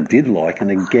 Something I did like,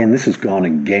 and again, this has gone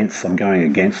against, I'm going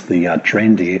against the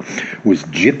trend here, was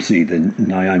Gypsy, the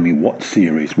Naomi Watts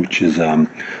series, which is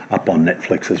up on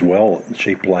Netflix as well.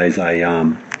 She plays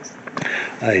a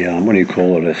what do you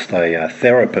call it? A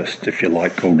therapist, if you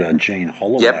like, called Jean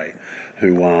Holloway,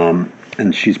 who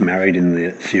and she's married in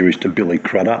the series to Billy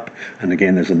Crudup. And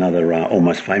again, there's another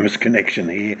Almost Famous connection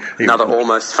here.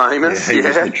 Almost Famous, He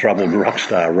was the troubled rock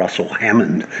star Russell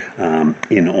Hammond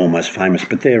in Almost Famous,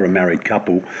 but they're a married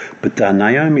couple. But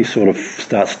Naomi sort of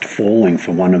starts falling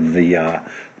for one of the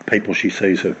people she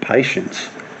sees her patients.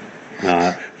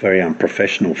 Very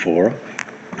unprofessional for her.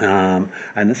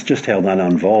 And that's just how that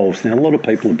unfolds. Now, a lot of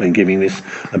people have been giving this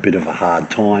a bit of a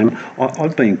hard time.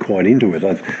 I've been quite into it.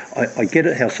 I get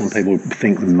it how some people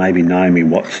think maybe Naomi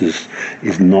Watts is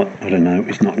not, I don't know,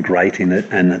 is not great in it,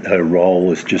 and that her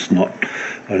role is just not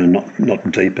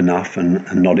deep enough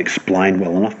and not explained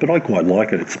well enough. But I quite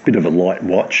like it. It's a bit of a light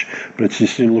watch, but it's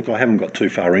just, look, I haven't got too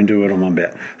far into it. I'm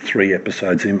about 3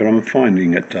 episodes in, but I'm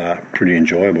finding it pretty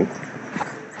enjoyable.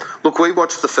 Look, we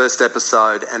watched the first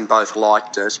episode and both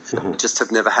liked it, just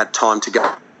have never had time to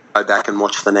go back and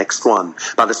watch the next one.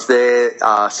 But it's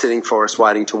there sitting for us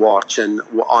waiting to watch, and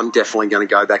I'm definitely going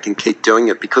to go back and keep doing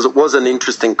it because it was an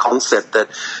interesting concept that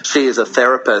she as a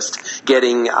therapist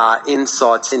getting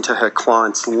insights into her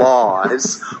clients'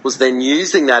 lives was then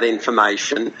using that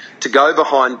information to go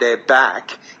behind their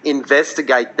back,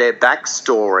 investigate their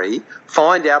backstory,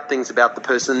 find out things about the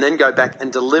person, and then go back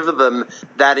and deliver them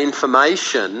that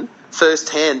information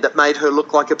firsthand that made her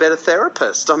look like a better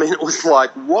therapist. I mean, it was like,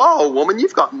 whoa, woman,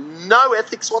 you've got no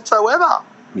ethics whatsoever.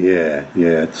 Yeah,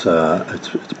 it's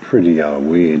pretty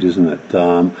weird, isn't it?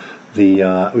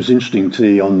 It was interesting to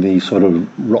see on the sort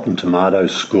of Rotten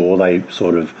Tomatoes score, they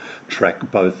sort of track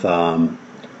both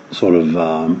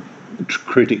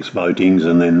critics' votings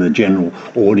and then the general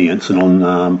audience, and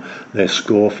on their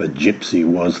score for Gypsy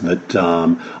was that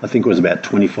I think it was about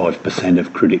 25%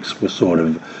 of critics were sort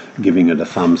of giving it a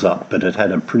thumbs up, but it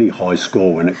had a pretty high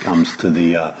score when it comes to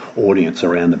the audience,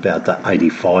 around about the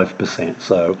 85%.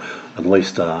 So at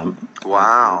least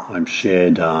I'm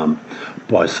shared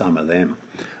by some of them,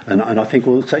 and I think,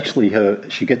 well, it's actually her.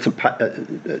 She gets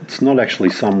it's not actually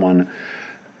someone.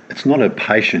 It's not a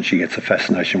patient she gets a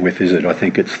fascination with, is it? I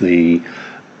think it's the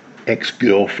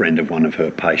ex-girlfriend of one of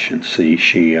her patients she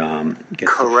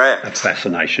gets a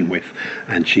fascination with,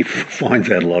 and she finds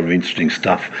out a lot of interesting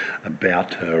stuff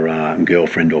about her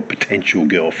girlfriend or potential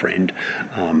girlfriend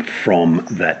from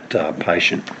that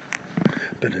patient.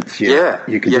 But it's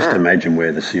you can just imagine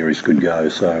where the series could go.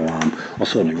 So I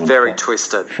certainly want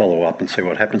to follow up and see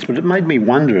what happens. But it made me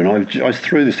wonder, and I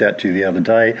threw this out to you the other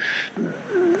day.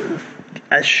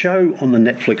 A show on the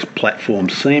Netflix platform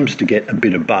seems to get a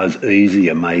bit of buzz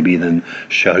easier maybe than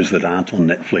shows that aren't on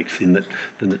Netflix, in that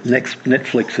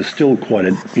Netflix is still quite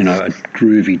a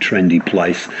groovy, trendy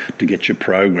place to get your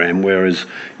program, whereas,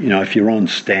 if you're on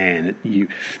Stan,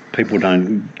 people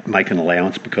don't make an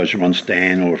allowance because you're on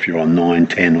Stan, or if you're on 9,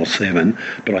 10 or 7.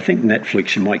 But I think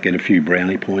Netflix, you might get a few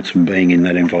brownie points from being in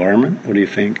that environment. What do you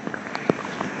think?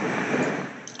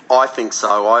 I think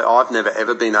so. I've never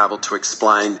ever been able to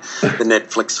explain the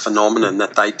Netflix phenomenon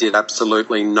that they did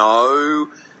absolutely no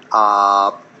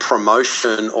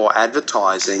promotion or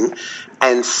advertising,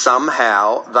 and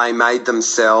somehow they made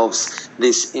themselves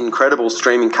this incredible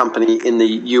streaming company in the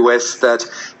US that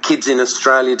kids in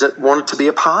Australia wanted to be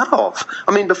a part of.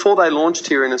 I mean, before they launched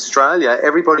here in Australia,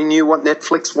 everybody knew what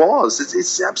Netflix was.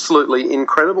 It's absolutely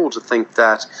incredible to think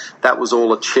that that was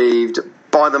all achieved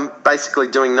by them basically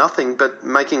doing nothing but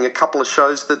making a couple of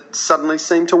shows that suddenly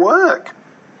seem to work.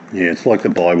 Yeah, it's like the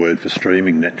byword for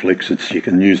streaming, Netflix. You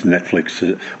can use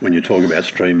Netflix when you talk about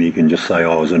streaming. You can just say,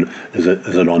 "Oh, is it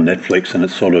on Netflix?" And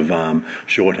it's sort of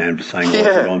shorthand for saying,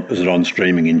 is it on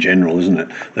streaming in general, isn't it?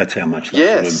 That's how much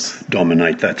they sort of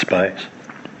dominate that space.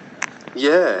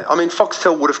 Yeah, I mean,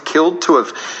 Foxtel would have killed to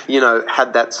have,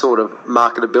 had that sort of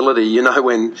marketability.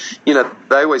 When,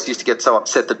 they always used to get so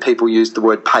upset that people used the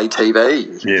word pay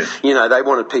TV. Yeah. They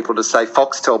wanted people to say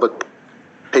Foxtel, but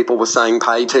people were saying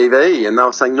pay TV, and they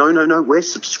were saying, no, we're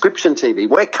subscription TV,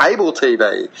 we're cable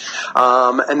TV.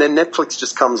 And then Netflix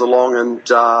just comes along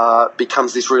and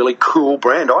becomes this really cool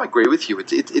brand. I agree with you.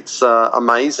 It's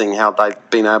amazing how they've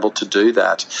been able to do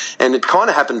that. And it kind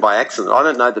of happened by accident. I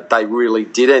don't know that they really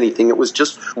did anything. It was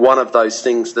just one of those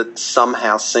things that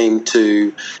somehow seemed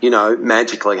to,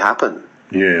 magically happen.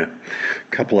 Yeah.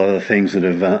 A couple other things that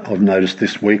I've noticed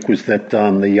this week was that the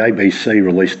ABC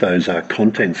released those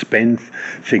content spend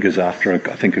figures after, I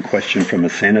think, a question from a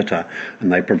senator,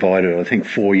 and they provided, I think,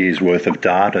 4 years' worth of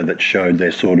data that showed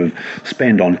their sort of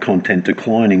spend on content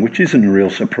declining, which isn't a real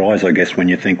surprise, I guess, when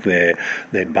you think their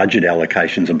budget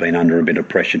allocations have been under a bit of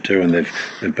pressure too, and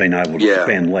they've been able to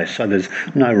spend less. So there's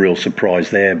no real surprise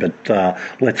there, but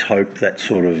let's hope that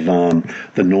sort of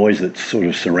the noise that's sort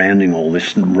of surrounding all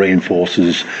this reinforces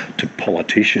to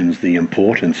politicians the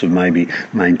importance of maybe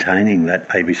maintaining that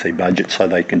ABC budget so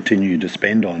they continue to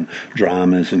spend on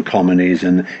dramas and comedies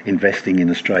and investing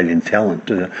in Australian talent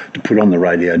to put on the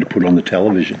radio, to put on the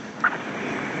television.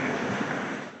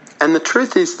 And the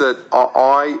truth is that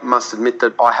I must admit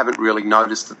that I haven't really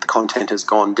noticed that the content has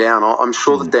gone down. I'm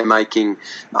sure that they're making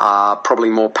probably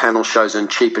more panel shows and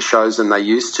cheaper shows than they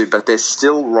used to, but they're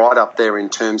still right up there in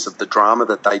terms of the drama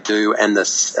that they do and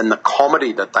the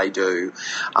comedy that they do.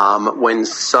 When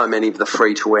so many of the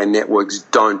free-to-air networks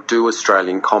don't do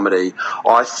Australian comedy,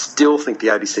 I still think the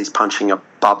ABC's punching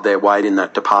above their weight in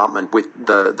that department with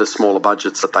the smaller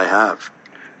budgets that they have.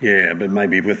 Yeah, but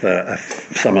maybe with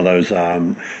some of those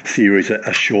series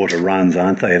are shorter runs,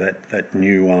 aren't they? That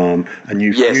new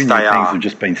few things have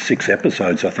just been 6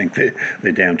 episodes. I think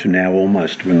they're down to now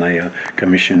almost when they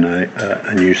commission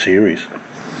a new series.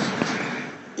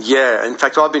 Yeah, in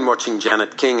fact, I've been watching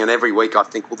Janet King, and every week I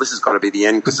think, well, this has got to be the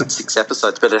end because it's 6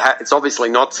 episodes. But it's obviously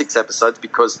not 6 episodes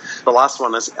because the last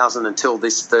one isn't until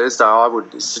this Thursday. I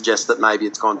would suggest that maybe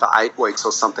it's gone to 8 weeks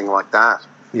or something like that.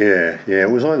 Yeah,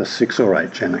 it was either 6 or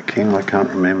 8, Janet King. I can't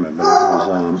remember, but it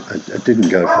was. It didn't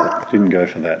go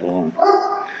for that long.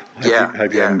 I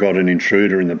hope you haven't got an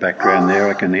intruder in the background there.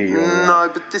 I can hear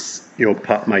your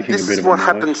pup making a bit of a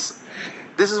noise.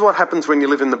 This is what happens when you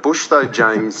live in the bush, though,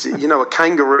 James. You know, a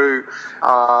kangaroo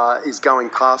is going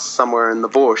past somewhere in the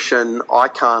bush, and I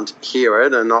can't hear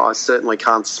it, and I certainly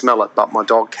can't smell it, but my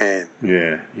dog can.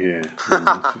 Yeah.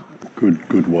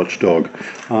 Good watchdog.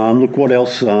 Look, what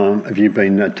else have you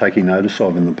been taking notice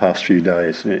of in the past few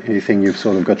days? Anything you've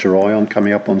sort of got your eye on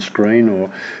coming up on screen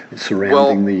or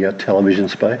surrounding the television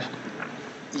space?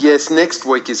 Yes, next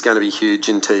week is going to be huge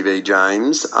in TV,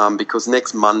 James, because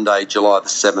next Monday, July the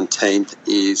 17th,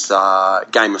 is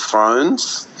Game of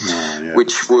Thrones,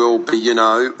 which will be,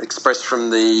 expressed from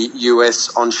the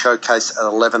US on Showcase at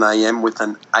 11 a.m. with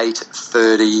an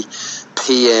 8:30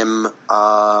 p.m.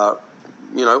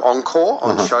 encore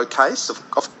on Showcase.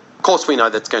 Of course, we know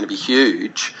that's going to be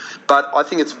huge, but I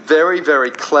think it's very,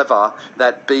 very clever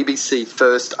that BBC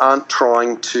First aren't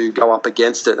trying to go up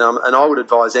against it. And I would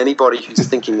advise anybody who's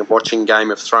thinking of watching Game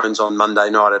of Thrones on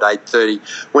Monday night at 8:30,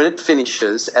 when it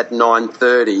finishes at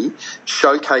 9:30,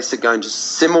 Showcase are going to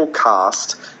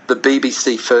simulcast the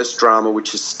BBC First drama,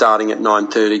 which is starting at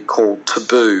 9:30, called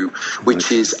Taboo,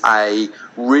 which is a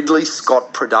Ridley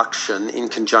Scott production in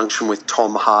conjunction with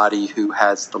Tom Hardy, who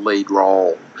has the lead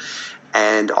role.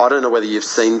 And I don't know whether you've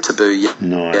seen Taboo yet,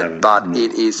 but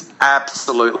it is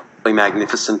absolutely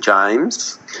magnificent,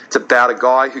 James. It's about a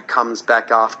guy who comes back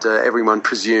after everyone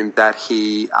presumed that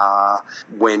he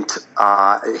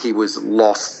was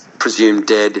lost, presumed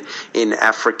dead in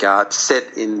Africa. It's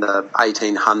set in the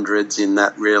 1800s in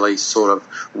that really sort of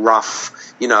rough,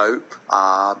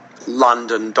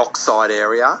 London dockside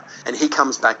area. And he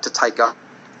comes back to take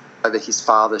over his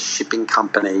father's shipping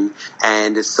company,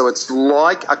 and so it's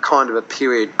like a kind of a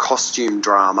period costume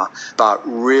drama, but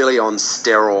really on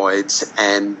steroids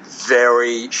and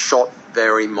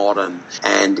very modern,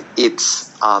 and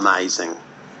it's amazing.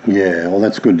 Yeah, well,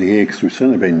 that's good to hear, because we've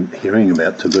certainly been hearing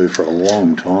about Taboo for a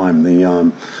long time.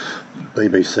 The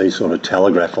BBC sort of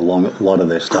telegraph a lot of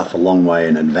their stuff a long way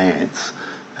in advance,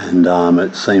 and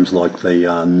it seems like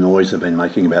the noise they've been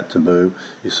making about Taboo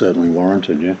is certainly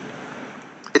warranted, yeah.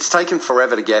 It's taken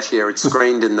forever to get here. It's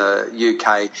screened in the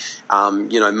UK,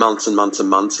 months and months and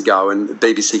months ago, and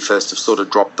BBC First have sort of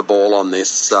dropped the ball on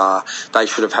this. They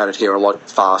should have had it here a lot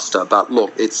faster. But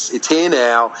look, it's here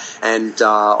now, and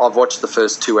I've watched the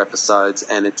first 2 episodes,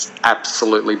 and it's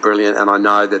absolutely brilliant, and I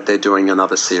know that they're doing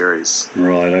another series.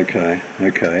 Right, okay.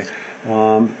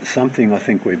 Something I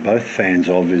think we're both fans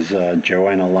of is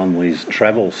Joanna Lumley's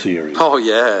travel series. Oh,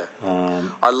 yeah.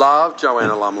 I love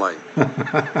Joanna Lumley.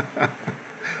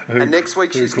 And next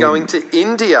week she's going to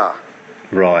India.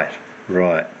 Right.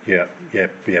 Yep.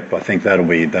 I think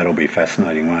that'll be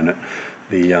fascinating, won't it?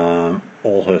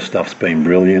 All her stuff's been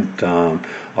brilliant.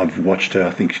 I've watched her,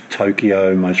 I think,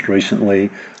 Tokyo most recently.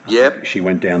 Yep. She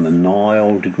went down the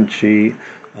Nile, didn't she?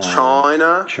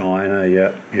 China,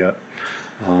 yep.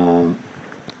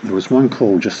 There was one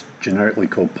generically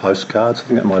called Postcards. I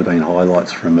think that might have been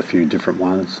highlights from a few different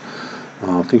ones.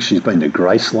 I think she's been to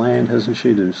Graceland, hasn't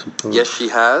she? Yes, she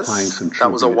has. Paying some tribute.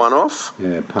 That was a one-off.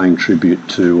 Yeah, paying tribute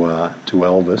to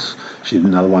Elvis. She did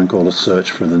another one called A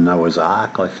Search for the Noah's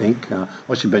Ark, I think.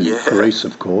 She'd been to Greece,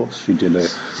 of course. She did a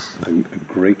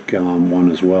Greek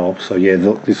one as well. So, yeah,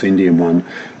 look, this Indian one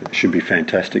should be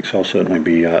fantastic. So I'll certainly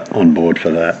be on board for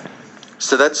that.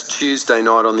 So that's Tuesday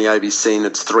night on the ABC, and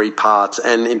it's 3 parts.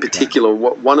 And in particular,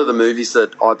 one of the movies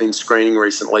that I've been screening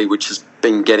recently, which has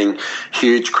been getting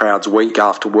huge crowds week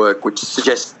after work, which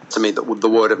suggests to me that the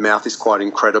word of mouth is quite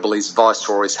incredible, is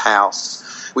Viceroy's House,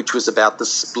 which was about the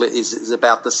split is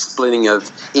about the splitting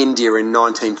of India in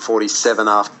 1947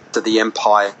 after the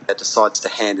empire decides to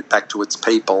hand it back to its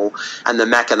people, and the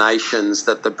machinations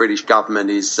that the British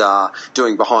government is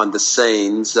doing behind the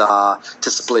scenes to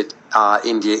split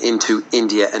India into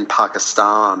India and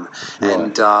Pakistan. Right.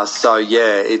 And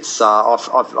it's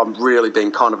I've really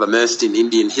been kind of immersed in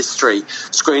Indian history,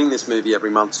 screening this movie every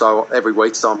week.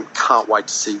 So I can't wait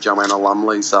to see Joanna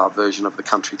Lumley's version of The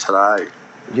Country Today.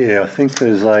 Yeah, I think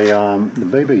there's the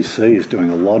BBC is doing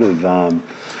a lot of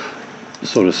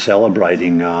sort of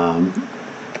celebrating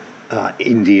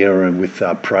India and with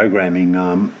programming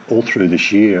all through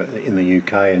this year in the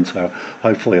UK, and so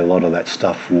hopefully a lot of that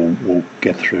stuff will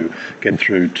get through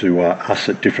to us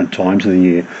at different times of the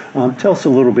year. Tell us a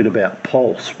little bit about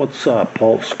Pulse. What's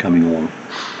Pulse coming along?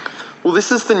 Well,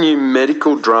 this is the new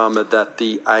medical drama that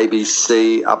the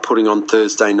ABC are putting on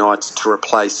Thursday nights to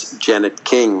replace Janet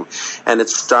King, and it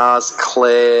stars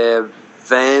Claire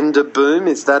Vanderboom.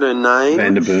 Is that her name?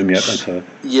 Vanderboom, yep, that's her.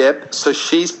 Yep. So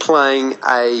she's playing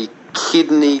a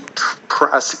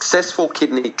successful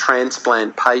kidney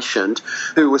transplant patient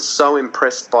who was so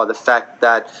impressed by the fact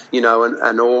that,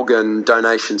 an organ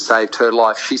donation saved her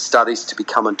life. She studies to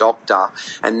become a doctor,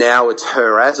 and now it's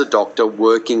her as a doctor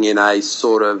working in a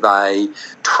sort of a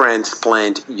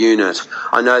transplant unit.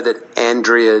 I know that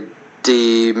Andrea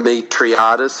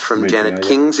Dimitriadis from Janet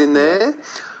King's in there.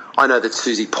 I know that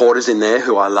Susie Porter's in there,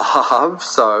 who I love,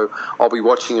 so I'll be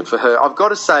watching it for her. I've got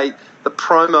to say, the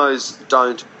promos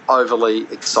don't overly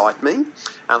excite me,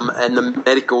 and the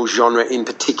medical genre in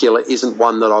particular isn't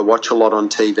one that I watch a lot on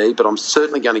TV, but I'm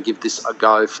certainly going to give this a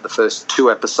go for the first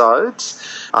 2 episodes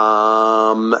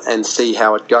and see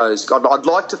how it goes. I'd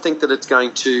like to think that it's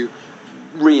going to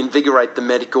reinvigorate the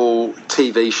medical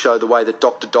TV show the way that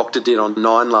Doctor did on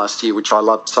 9 last year, which I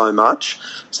loved so much.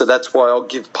 So that's why I'll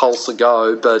give Pulse a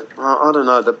go. But I don't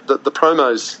know, the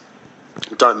promos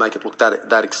don't make it look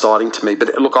that exciting to me.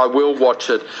 But look, I will watch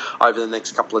it over the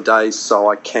next couple of days so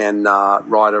I can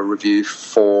write a review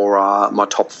for my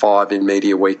top 5 in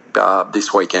Media Week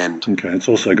this weekend. Okay, it's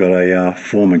also got a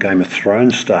former Game of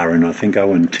Thrones star in, I think,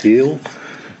 Owen Teale.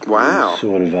 Wow.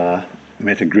 Sort of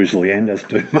met a grisly end, as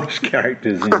do most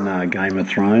characters in Game of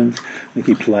Thrones. I think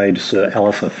he played Sir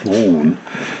Alistair Thorne.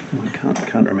 I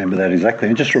can't remember that exactly.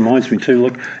 It just reminds me too,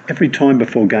 look, every time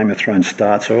before Game of Thrones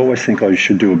starts, I always think I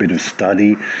should do a bit of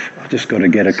study. I've just got to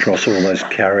get across all those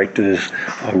characters.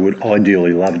 I would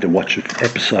ideally love to watch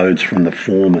episodes from the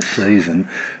former season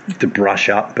to brush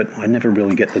up, but I never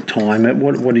really get the time.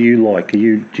 What do you like? Do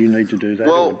you need to do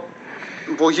that?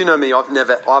 Well, you know me,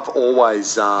 I've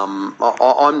always, I'm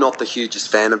not the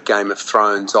hugest fan of Game of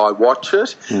Thrones. I watch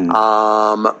it,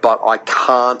 but I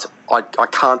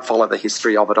can't follow the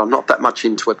history of it. I'm not that much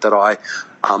into it that I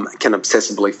can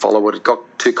obsessively follow it. It got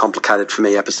too complicated for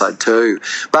me, episode 2.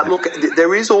 But look,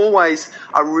 there is always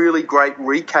a really great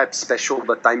recap special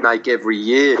that they make every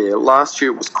year. Last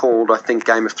year it was called, I think,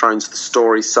 Game of Thrones, The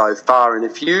Story So Far. And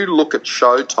if you look at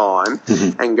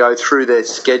Showtime and go through their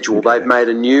schedule, they've made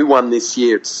a new one this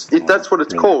year. That's what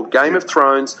it's called, Game of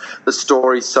Thrones, The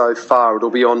Story So Far.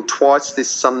 It'll be on twice this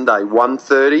Sunday,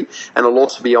 1:30, and it'll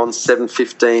also be on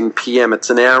 7:15 p.m. It's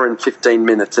an hour and 15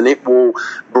 minutes, and it will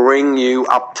bring you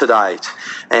up to date.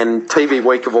 And TV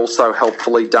Week have also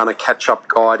helpfully done a catch-up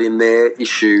guide in their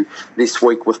issue this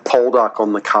week with Poldark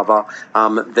on the cover.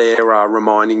 They're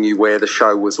reminding you where the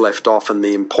show was left off and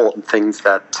the important things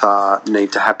that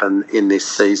need to happen in this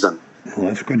season. Well,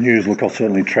 that's good news. Look, I'll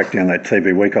certainly track down that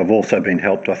TV Week. I've also been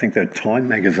helped. I think that Time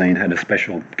magazine had a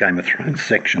special Game of Thrones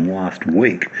section last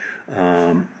week,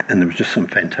 and there was just some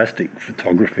fantastic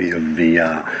photography of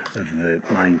the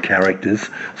main characters.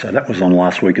 So that was on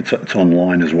last week. It's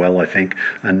online as well, I think.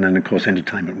 And then, of course,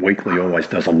 Entertainment Weekly always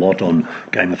does a lot on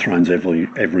Game of Thrones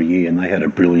every year, and they had a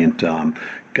brilliant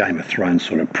Game of Thrones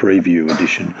sort of preview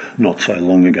edition not so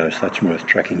long ago, so that's worth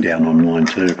tracking down online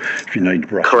too if you need to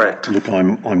brush. Correct. Look,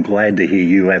 I'm glad to hear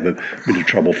you have a bit of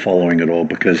trouble following it all,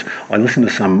 because I listen to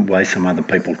some other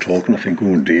people talk and I think,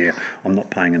 oh dear, I'm not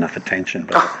paying enough attention,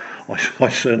 but I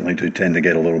certainly do tend to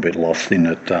get a little bit lost in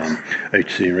it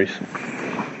each series.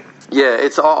 Yeah,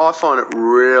 I find it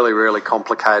really, really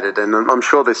complicated, and I'm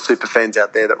sure there's super fans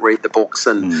out there that read the books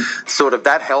and sort of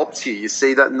that helps you. You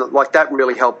see that, like that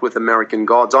really helped with American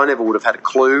Gods. I never would have had a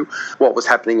clue what was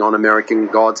happening on American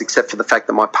Gods except for the fact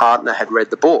that my partner had read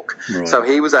the book. Right. So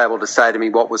he was able to say to me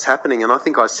what was happening, and I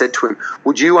think I said to him,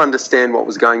 would you understand what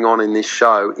was going on in this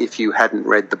show if you hadn't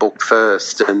read the book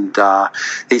first? And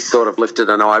he sort of lifted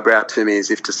an eyebrow to me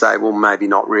as if to say, well, maybe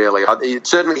not really. It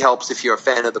certainly helps if you're a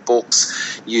fan of the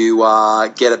books. You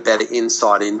get a better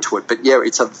insight into it. But, yeah,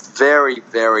 it's a very,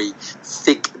 very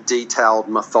thick, detailed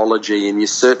mythology, and you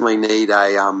certainly need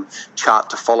a chart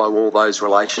to follow all those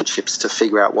relationships to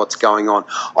figure out what's going on.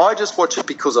 I just watch it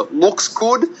because it looks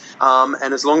good,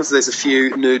 and as long as there's a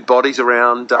few nude bodies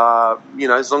around,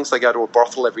 as long as they go to a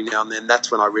brothel every now and then,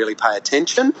 that's when I really pay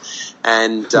attention.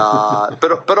 And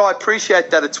but I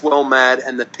appreciate that it's well made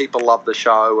and that people love the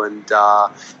show, and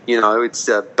it's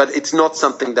but it's not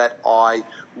something that I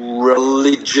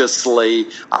religiously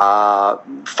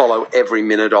follow every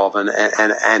minute of and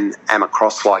am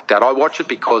across like that. I watch it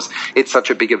because it's such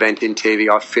a big event in TV.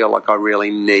 I feel like I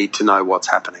really need to know what's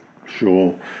happening.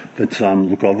 Sure. But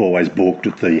look, I've always balked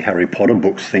at the Harry Potter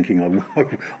books, thinking I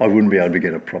wouldn't be able to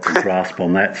get a proper grasp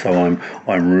on that. So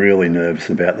I'm really nervous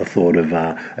about the thought of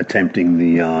attempting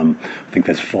the. I think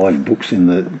there's 5 books in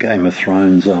the Game of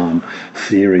Thrones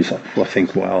series. I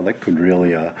think, wow, that could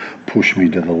really push me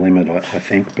to the limit. I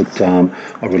think, but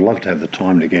I would love to have the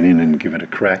time to get in and give it a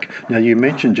crack. Now, you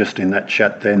mentioned just in that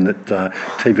chat then that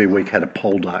TV Week had a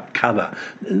poldark cover.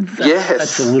 Yes,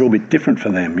 that's a little bit different for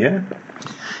them, yeah.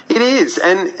 It is,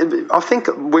 and I think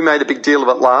we made a big deal of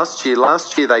it last year.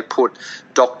 Last year they put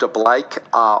Dr. Blake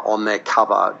on their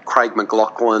cover, Craig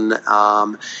McLachlan,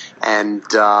 and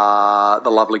the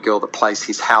lovely girl that plays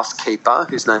his housekeeper,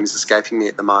 whose name is escaping me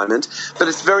at the moment. But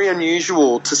it's very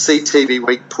unusual to see TV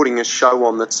Week putting a show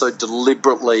on that so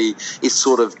deliberately is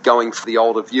sort of going for the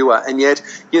older viewer. And yet,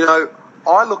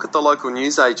 I look at the local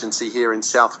news agency here in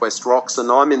Southwest Rocks,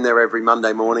 and I'm in there every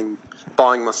Monday morning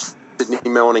buying my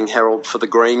Sydney Morning Herald for the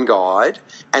Green Guide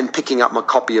and picking up my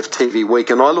copy of TV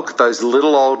Week, and I look at those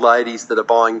little old ladies that are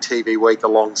buying TV Week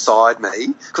alongside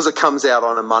me because it comes out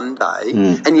on a Monday,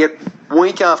 and yet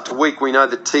week after week we know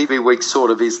that TV Week sort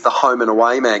of is the home and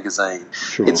away magazine.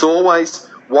 Sure. It's always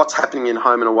what's happening in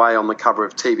home and away on the cover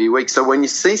of TV Week. So when you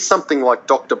see something like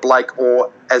Dr. Blake,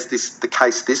 or as the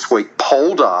case this week,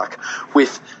 Poldark,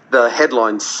 with the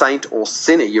headline Saint or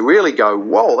Sinner, you really go,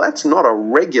 whoa, that's not a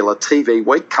regular TV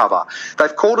Week cover.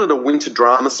 They've called it a winter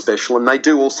drama special, and they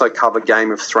do also cover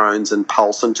Game of Thrones and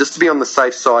Pulse. And just to be on the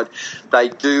safe side, they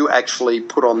do actually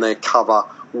put on their cover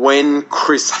when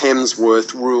Chris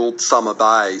Hemsworth ruled Summer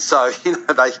Bay. So,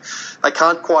 they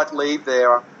can't quite leave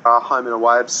their home and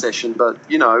away obsession. But,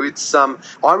 it's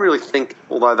I really think,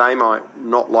 although they might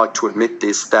not like to admit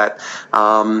this, that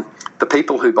the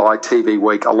people who buy TV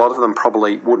Week, a lot of them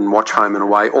probably wouldn't watch home and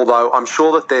away, although I'm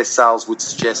sure that their sales would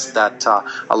suggest that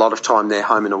a lot of time their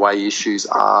home and away issues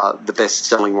are the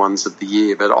best-selling ones of the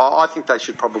year. But I think they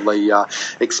should probably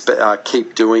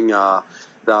keep doing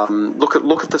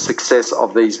look at the success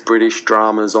of these British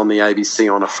dramas on the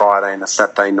ABC on a Friday and a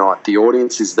Saturday night. The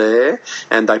audience is there,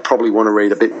 and they probably want to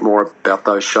read a bit more about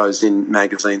those shows in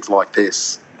magazines like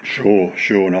this. Sure.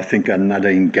 And I think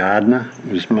Nadine Gardner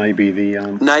was maybe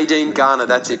the... Nadine Gardner,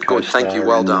 that's it. Good, thank you,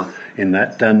 well done. In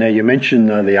that. Now, you mentioned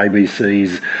the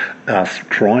ABC's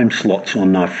crime slots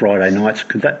on Friday nights.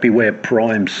 Could that be where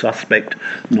Prime Suspect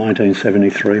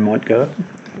 1973 might go?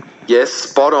 Yes,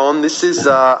 spot on. This is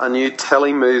a new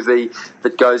telly movie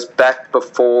that goes back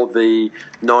before the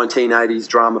 1980s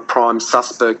drama Prime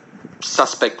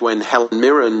Suspect when Helen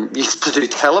Mirren used to do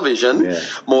television,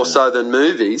 more so than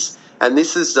movies. And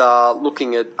this is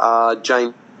looking at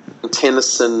Jane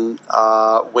Tennyson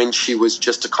when she was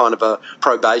just a kind of a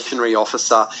probationary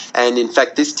officer. And in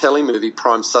fact, this telemovie,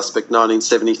 Prime Suspect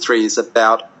 1973, is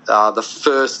about the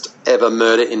first ever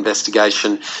murder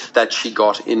investigation that she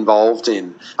got involved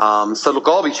in. So look,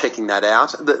 I'll be checking that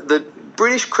out. The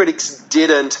British critics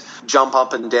didn't jump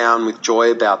up and down with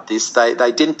joy about this. They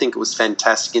didn't think it was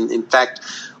fantastic. In fact,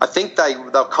 I think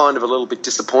they're kind of a little bit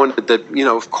disappointed that,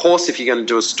 of course, if you're going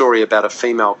to do a story about a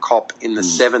female cop in the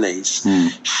 70s,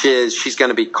 she's going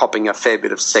to be copping a fair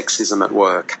bit of sexism at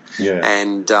work. Yeah.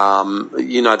 And,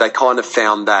 they kind of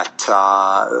found that,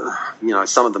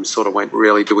 some of them sort of went,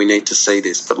 really, do we need to see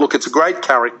this? But look, it's a great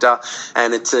character,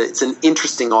 and it's an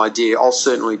interesting idea. I'll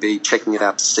certainly be checking it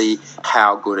out to see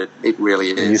how good it really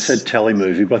is. And you said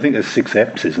telemovie, but I think think there's 6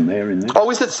 eps, isn't there, in there?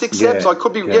 Oh, is it 6 eps? I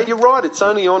could be... Yeah, you're right. It's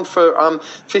only on for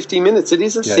 50 minutes. It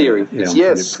is a series.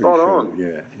 Yes, spot on.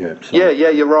 Yeah. So yeah,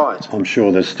 you're right. I'm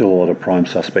sure there's still a lot of Prime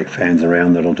Suspect fans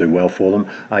around that'll do well for them.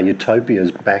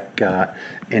 Utopia's back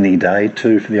any day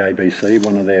too for the ABC.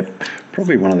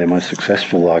 Probably one of their most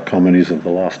successful comedies of the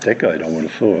last decade, I would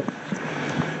have thought.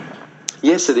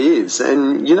 Yes, it is.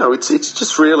 And, it's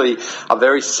just really a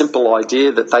very simple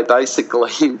idea that they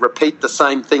basically repeat the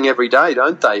same thing every day,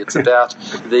 don't they? It's about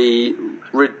the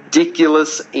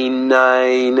ridiculous,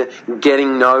 inane,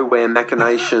 getting nowhere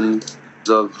machinations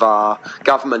of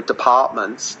government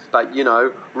departments. But,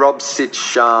 Rob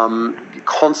Sitch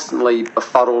constantly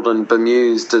befuddled and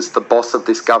bemused as the boss of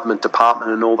this government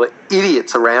department and all the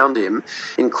idiots around him,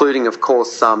 including, of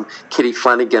course, Kitty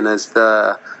Flanagan as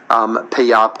the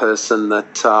PR person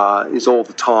that is all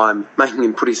the time making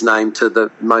him put his name to the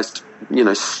most,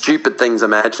 stupid things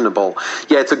imaginable.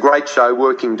 Yeah, it's a great show.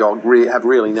 Working Dog have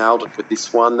really nailed it with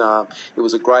this one. It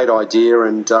was a great idea,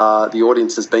 and the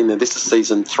audience has been there. This is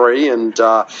season 3, and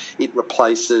it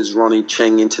replaces Ronnie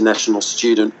Cheng International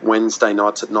Student Wednesday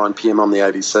nights at 9 p.m. on the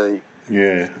ABC.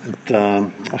 Yeah,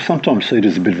 I sometimes see it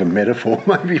as a bit of a metaphor,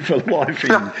 maybe for life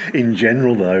in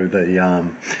general, though,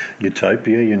 the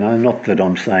Utopia, not that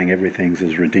I'm saying everything's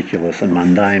as ridiculous and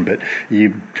mundane, but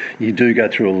you do go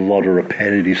through a lot of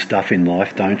repetitive stuff in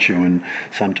life, don't you? And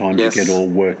sometimes you get all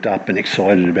worked up and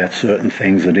excited about certain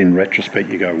things that in retrospect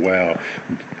you go, wow,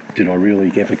 did I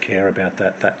really ever care about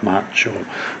that much or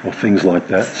things like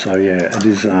that? So, yeah, it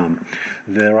is.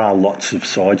 There are lots of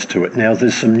sides to it. Now,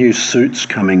 there's some new Suits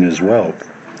coming as well.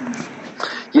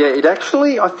 Yeah,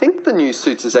 I think the new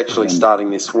Suits is actually starting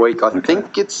this week. I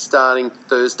think it's starting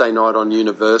Thursday night on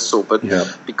Universal, but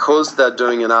because they're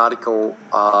doing an article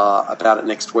about it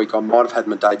next week, I might have had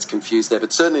my dates confused there.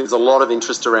 But certainly there's a lot of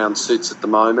interest around Suits at the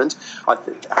moment. I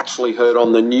actually heard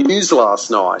on the news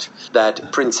last night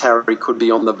that Prince Harry could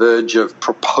be on the verge of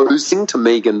proposing to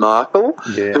Meghan Markle,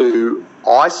 who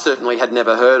I certainly had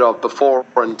never heard of before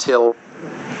until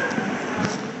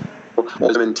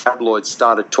when tabloids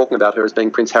started talking about her as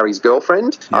being Prince Harry's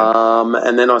girlfriend.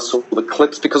 And then I saw the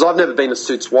clips, because I've never been a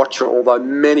Suits watcher, although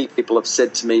many people have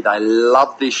said to me they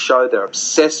love this show, they're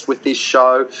obsessed with this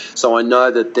show. So I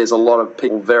know that there's a lot of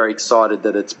people very excited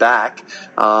that it's back.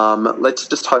 Let's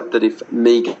just hope that if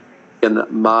Meghan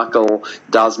Markle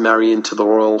does marry into the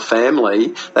royal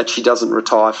family, that she doesn't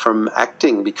retire from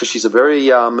acting, because she's a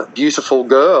very beautiful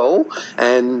girl,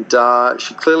 and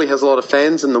she clearly has a lot of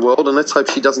fans in the world. And let's hope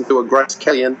she doesn't do a Grace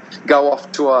Kelly and go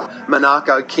off to a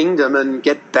Monaco kingdom and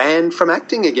get banned from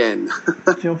acting again.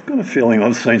 Yeah, I've got a feeling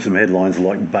I've seen some headlines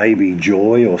like Baby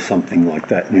Joy or something like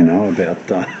that,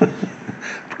 about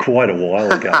quite a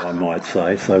while ago, I might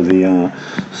say. So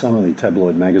some of the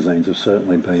tabloid magazines have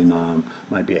certainly been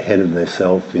maybe ahead of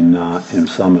themselves in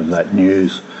some of that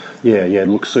news. Yeah,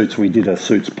 look, Suits, we did a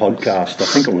Suits podcast, I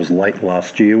think it was late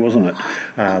last year, wasn't it?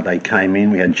 They came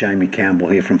in, we had Jamie Campbell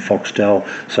here from Foxtel,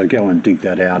 so go and dig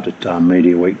that out at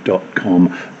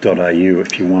mediaweek.com.au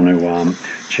if you want to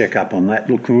check up on that.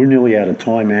 Look, we're nearly out of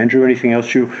time, Andrew. Anything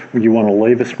else you want to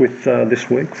leave us with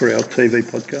this week for our TV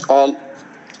podcast?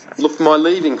 Look, my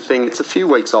leaving thing, it's a few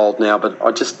weeks old now, but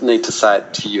I just need to say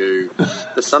it to you.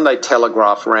 The Sunday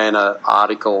Telegraph ran an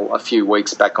article a few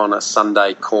weeks back on a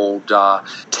Sunday called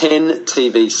 10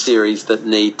 TV series that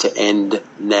need to end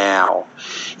now,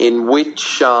 in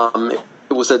which it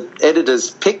was an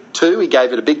editor's pick too. He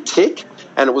gave it a big tick,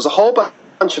 and it was a whole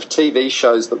bunch of TV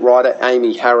shows that writer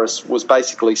Amy Harris was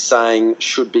basically saying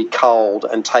should be culled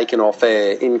and taken off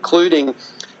air, including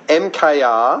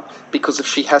MKR, because if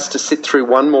she has to sit through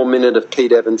one more minute of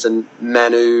Pete Evans and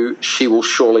Manu, she will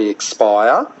surely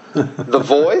expire. The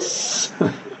Voice,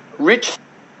 Richard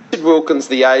Wilkins,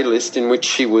 The A-List, in which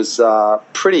she was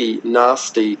pretty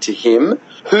nasty to him.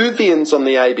 Hoovians on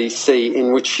the ABC,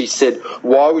 in which she said,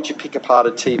 why would you pick apart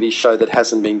a TV show that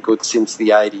hasn't been good since the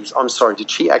 80s? I'm sorry, did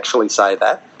she actually say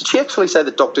that? Did she actually say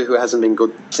that Doctor Who hasn't been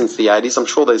good since the 80s? I'm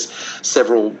sure there's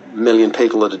several million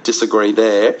people that disagree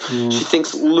there. She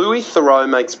thinks Louis Theroux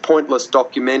makes pointless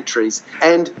documentaries,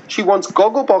 and she wants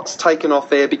Gogglebox taken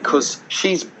off air because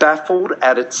she's baffled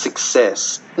at its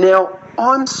success. Now,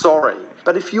 I'm sorry,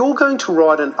 but if you're going to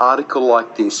write an article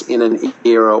like this in an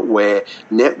era where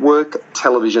network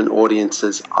television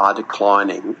audiences are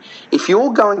declining, if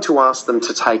you're going to ask them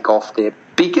to take off their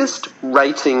biggest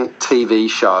rating TV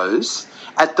shows,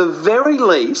 at the very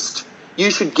least,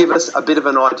 you should give us a bit of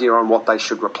an idea on what they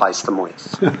should replace them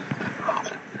with.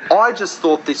 I just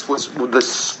thought this was the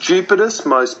stupidest,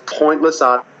 most pointless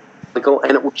article,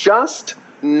 and it was just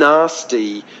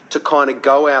nasty to kind of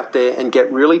go out there and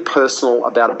get really personal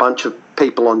about a bunch of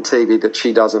people on TV that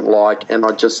she doesn't like, and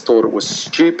I just thought it was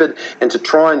stupid. And to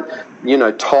try and,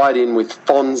 tie it in with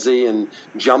Fonzie and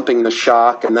jumping the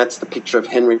shark, and that's the picture of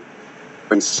Henry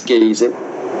and skis.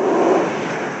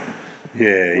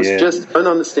 Just don't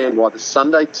understand why the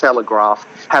Sunday Telegraph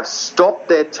have stopped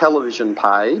their television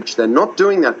page. They're not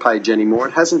doing that page anymore.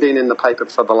 It hasn't been in the paper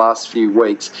for the last few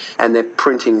weeks, and they're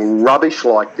printing rubbish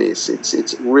like this.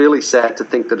 It's really sad to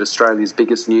think that Australia's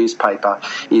biggest newspaper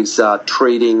is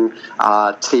treating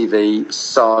TV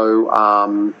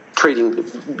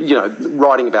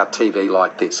writing about TV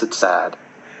like this. It's sad.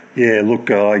 Yeah, look,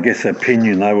 I guess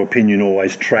opinion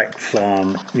always tracks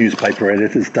newspaper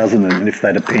editors, doesn't it? And if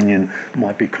that opinion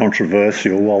might be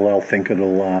controversial, well, they'll think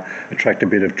it'll attract a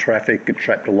bit of traffic,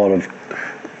 attract a lot of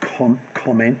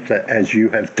comment, as you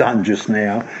have done just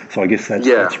now. So I guess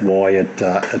that's why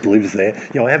it lives there.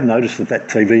 I have noticed that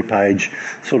TV page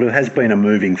sort of has been a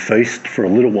moving feast for a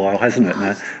little while, hasn't it?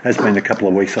 Now, it has been a couple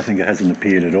of weeks. I think it hasn't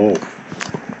appeared at all.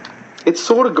 It's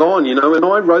sort of gone, and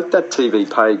I wrote that TV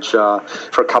page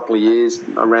for a couple of years,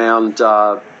 around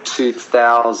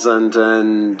 2000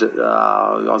 and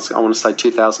I want to say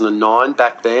 2009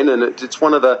 back then, and it's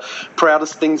one of the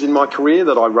proudest things in my career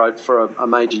that I wrote for a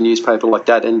major newspaper like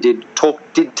that, and did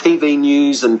TV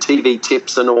news and TV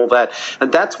tips and all that.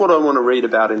 And that's what I want to read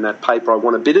about in that paper. I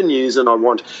want a bit of news, and I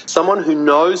want someone who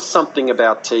knows something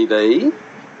about TV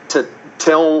to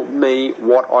tell me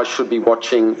what I should be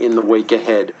watching in the week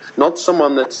ahead, not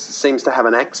someone that seems to have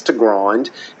an axe to grind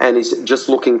and is just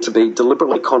looking to be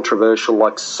deliberately controversial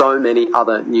like so many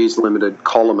other News Limited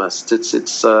columnists.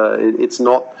 It's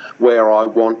not where I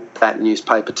want that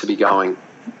newspaper to be going.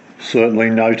 Certainly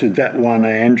noted that one,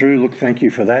 Andrew. Look, thank you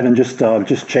for that. And just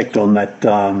checked on that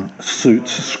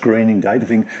Suits screening date. I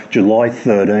think July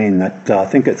 13. I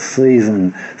think it's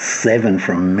season 7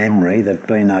 from memory. They've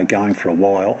been going for a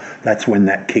while. That's when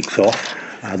that kicks off.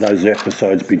 Those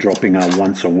episodes be dropping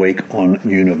once a week on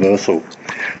Universal.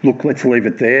 Look, let's leave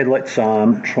it there. Let's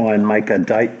try and make a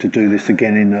date to do this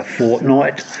again in a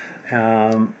fortnight.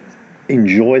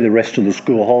 Enjoy the rest of the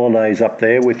school holidays up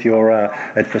there with your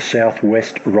at the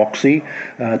Southwest Roxy.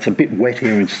 It's a bit wet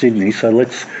here in Sydney, so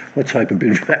let's hope a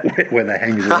bit of that wet weather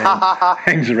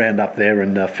hangs around up there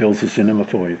and fills the cinema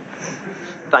for you.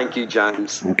 Thank you,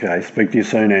 James. Okay, speak to you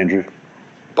soon, Andrew.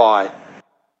 Bye.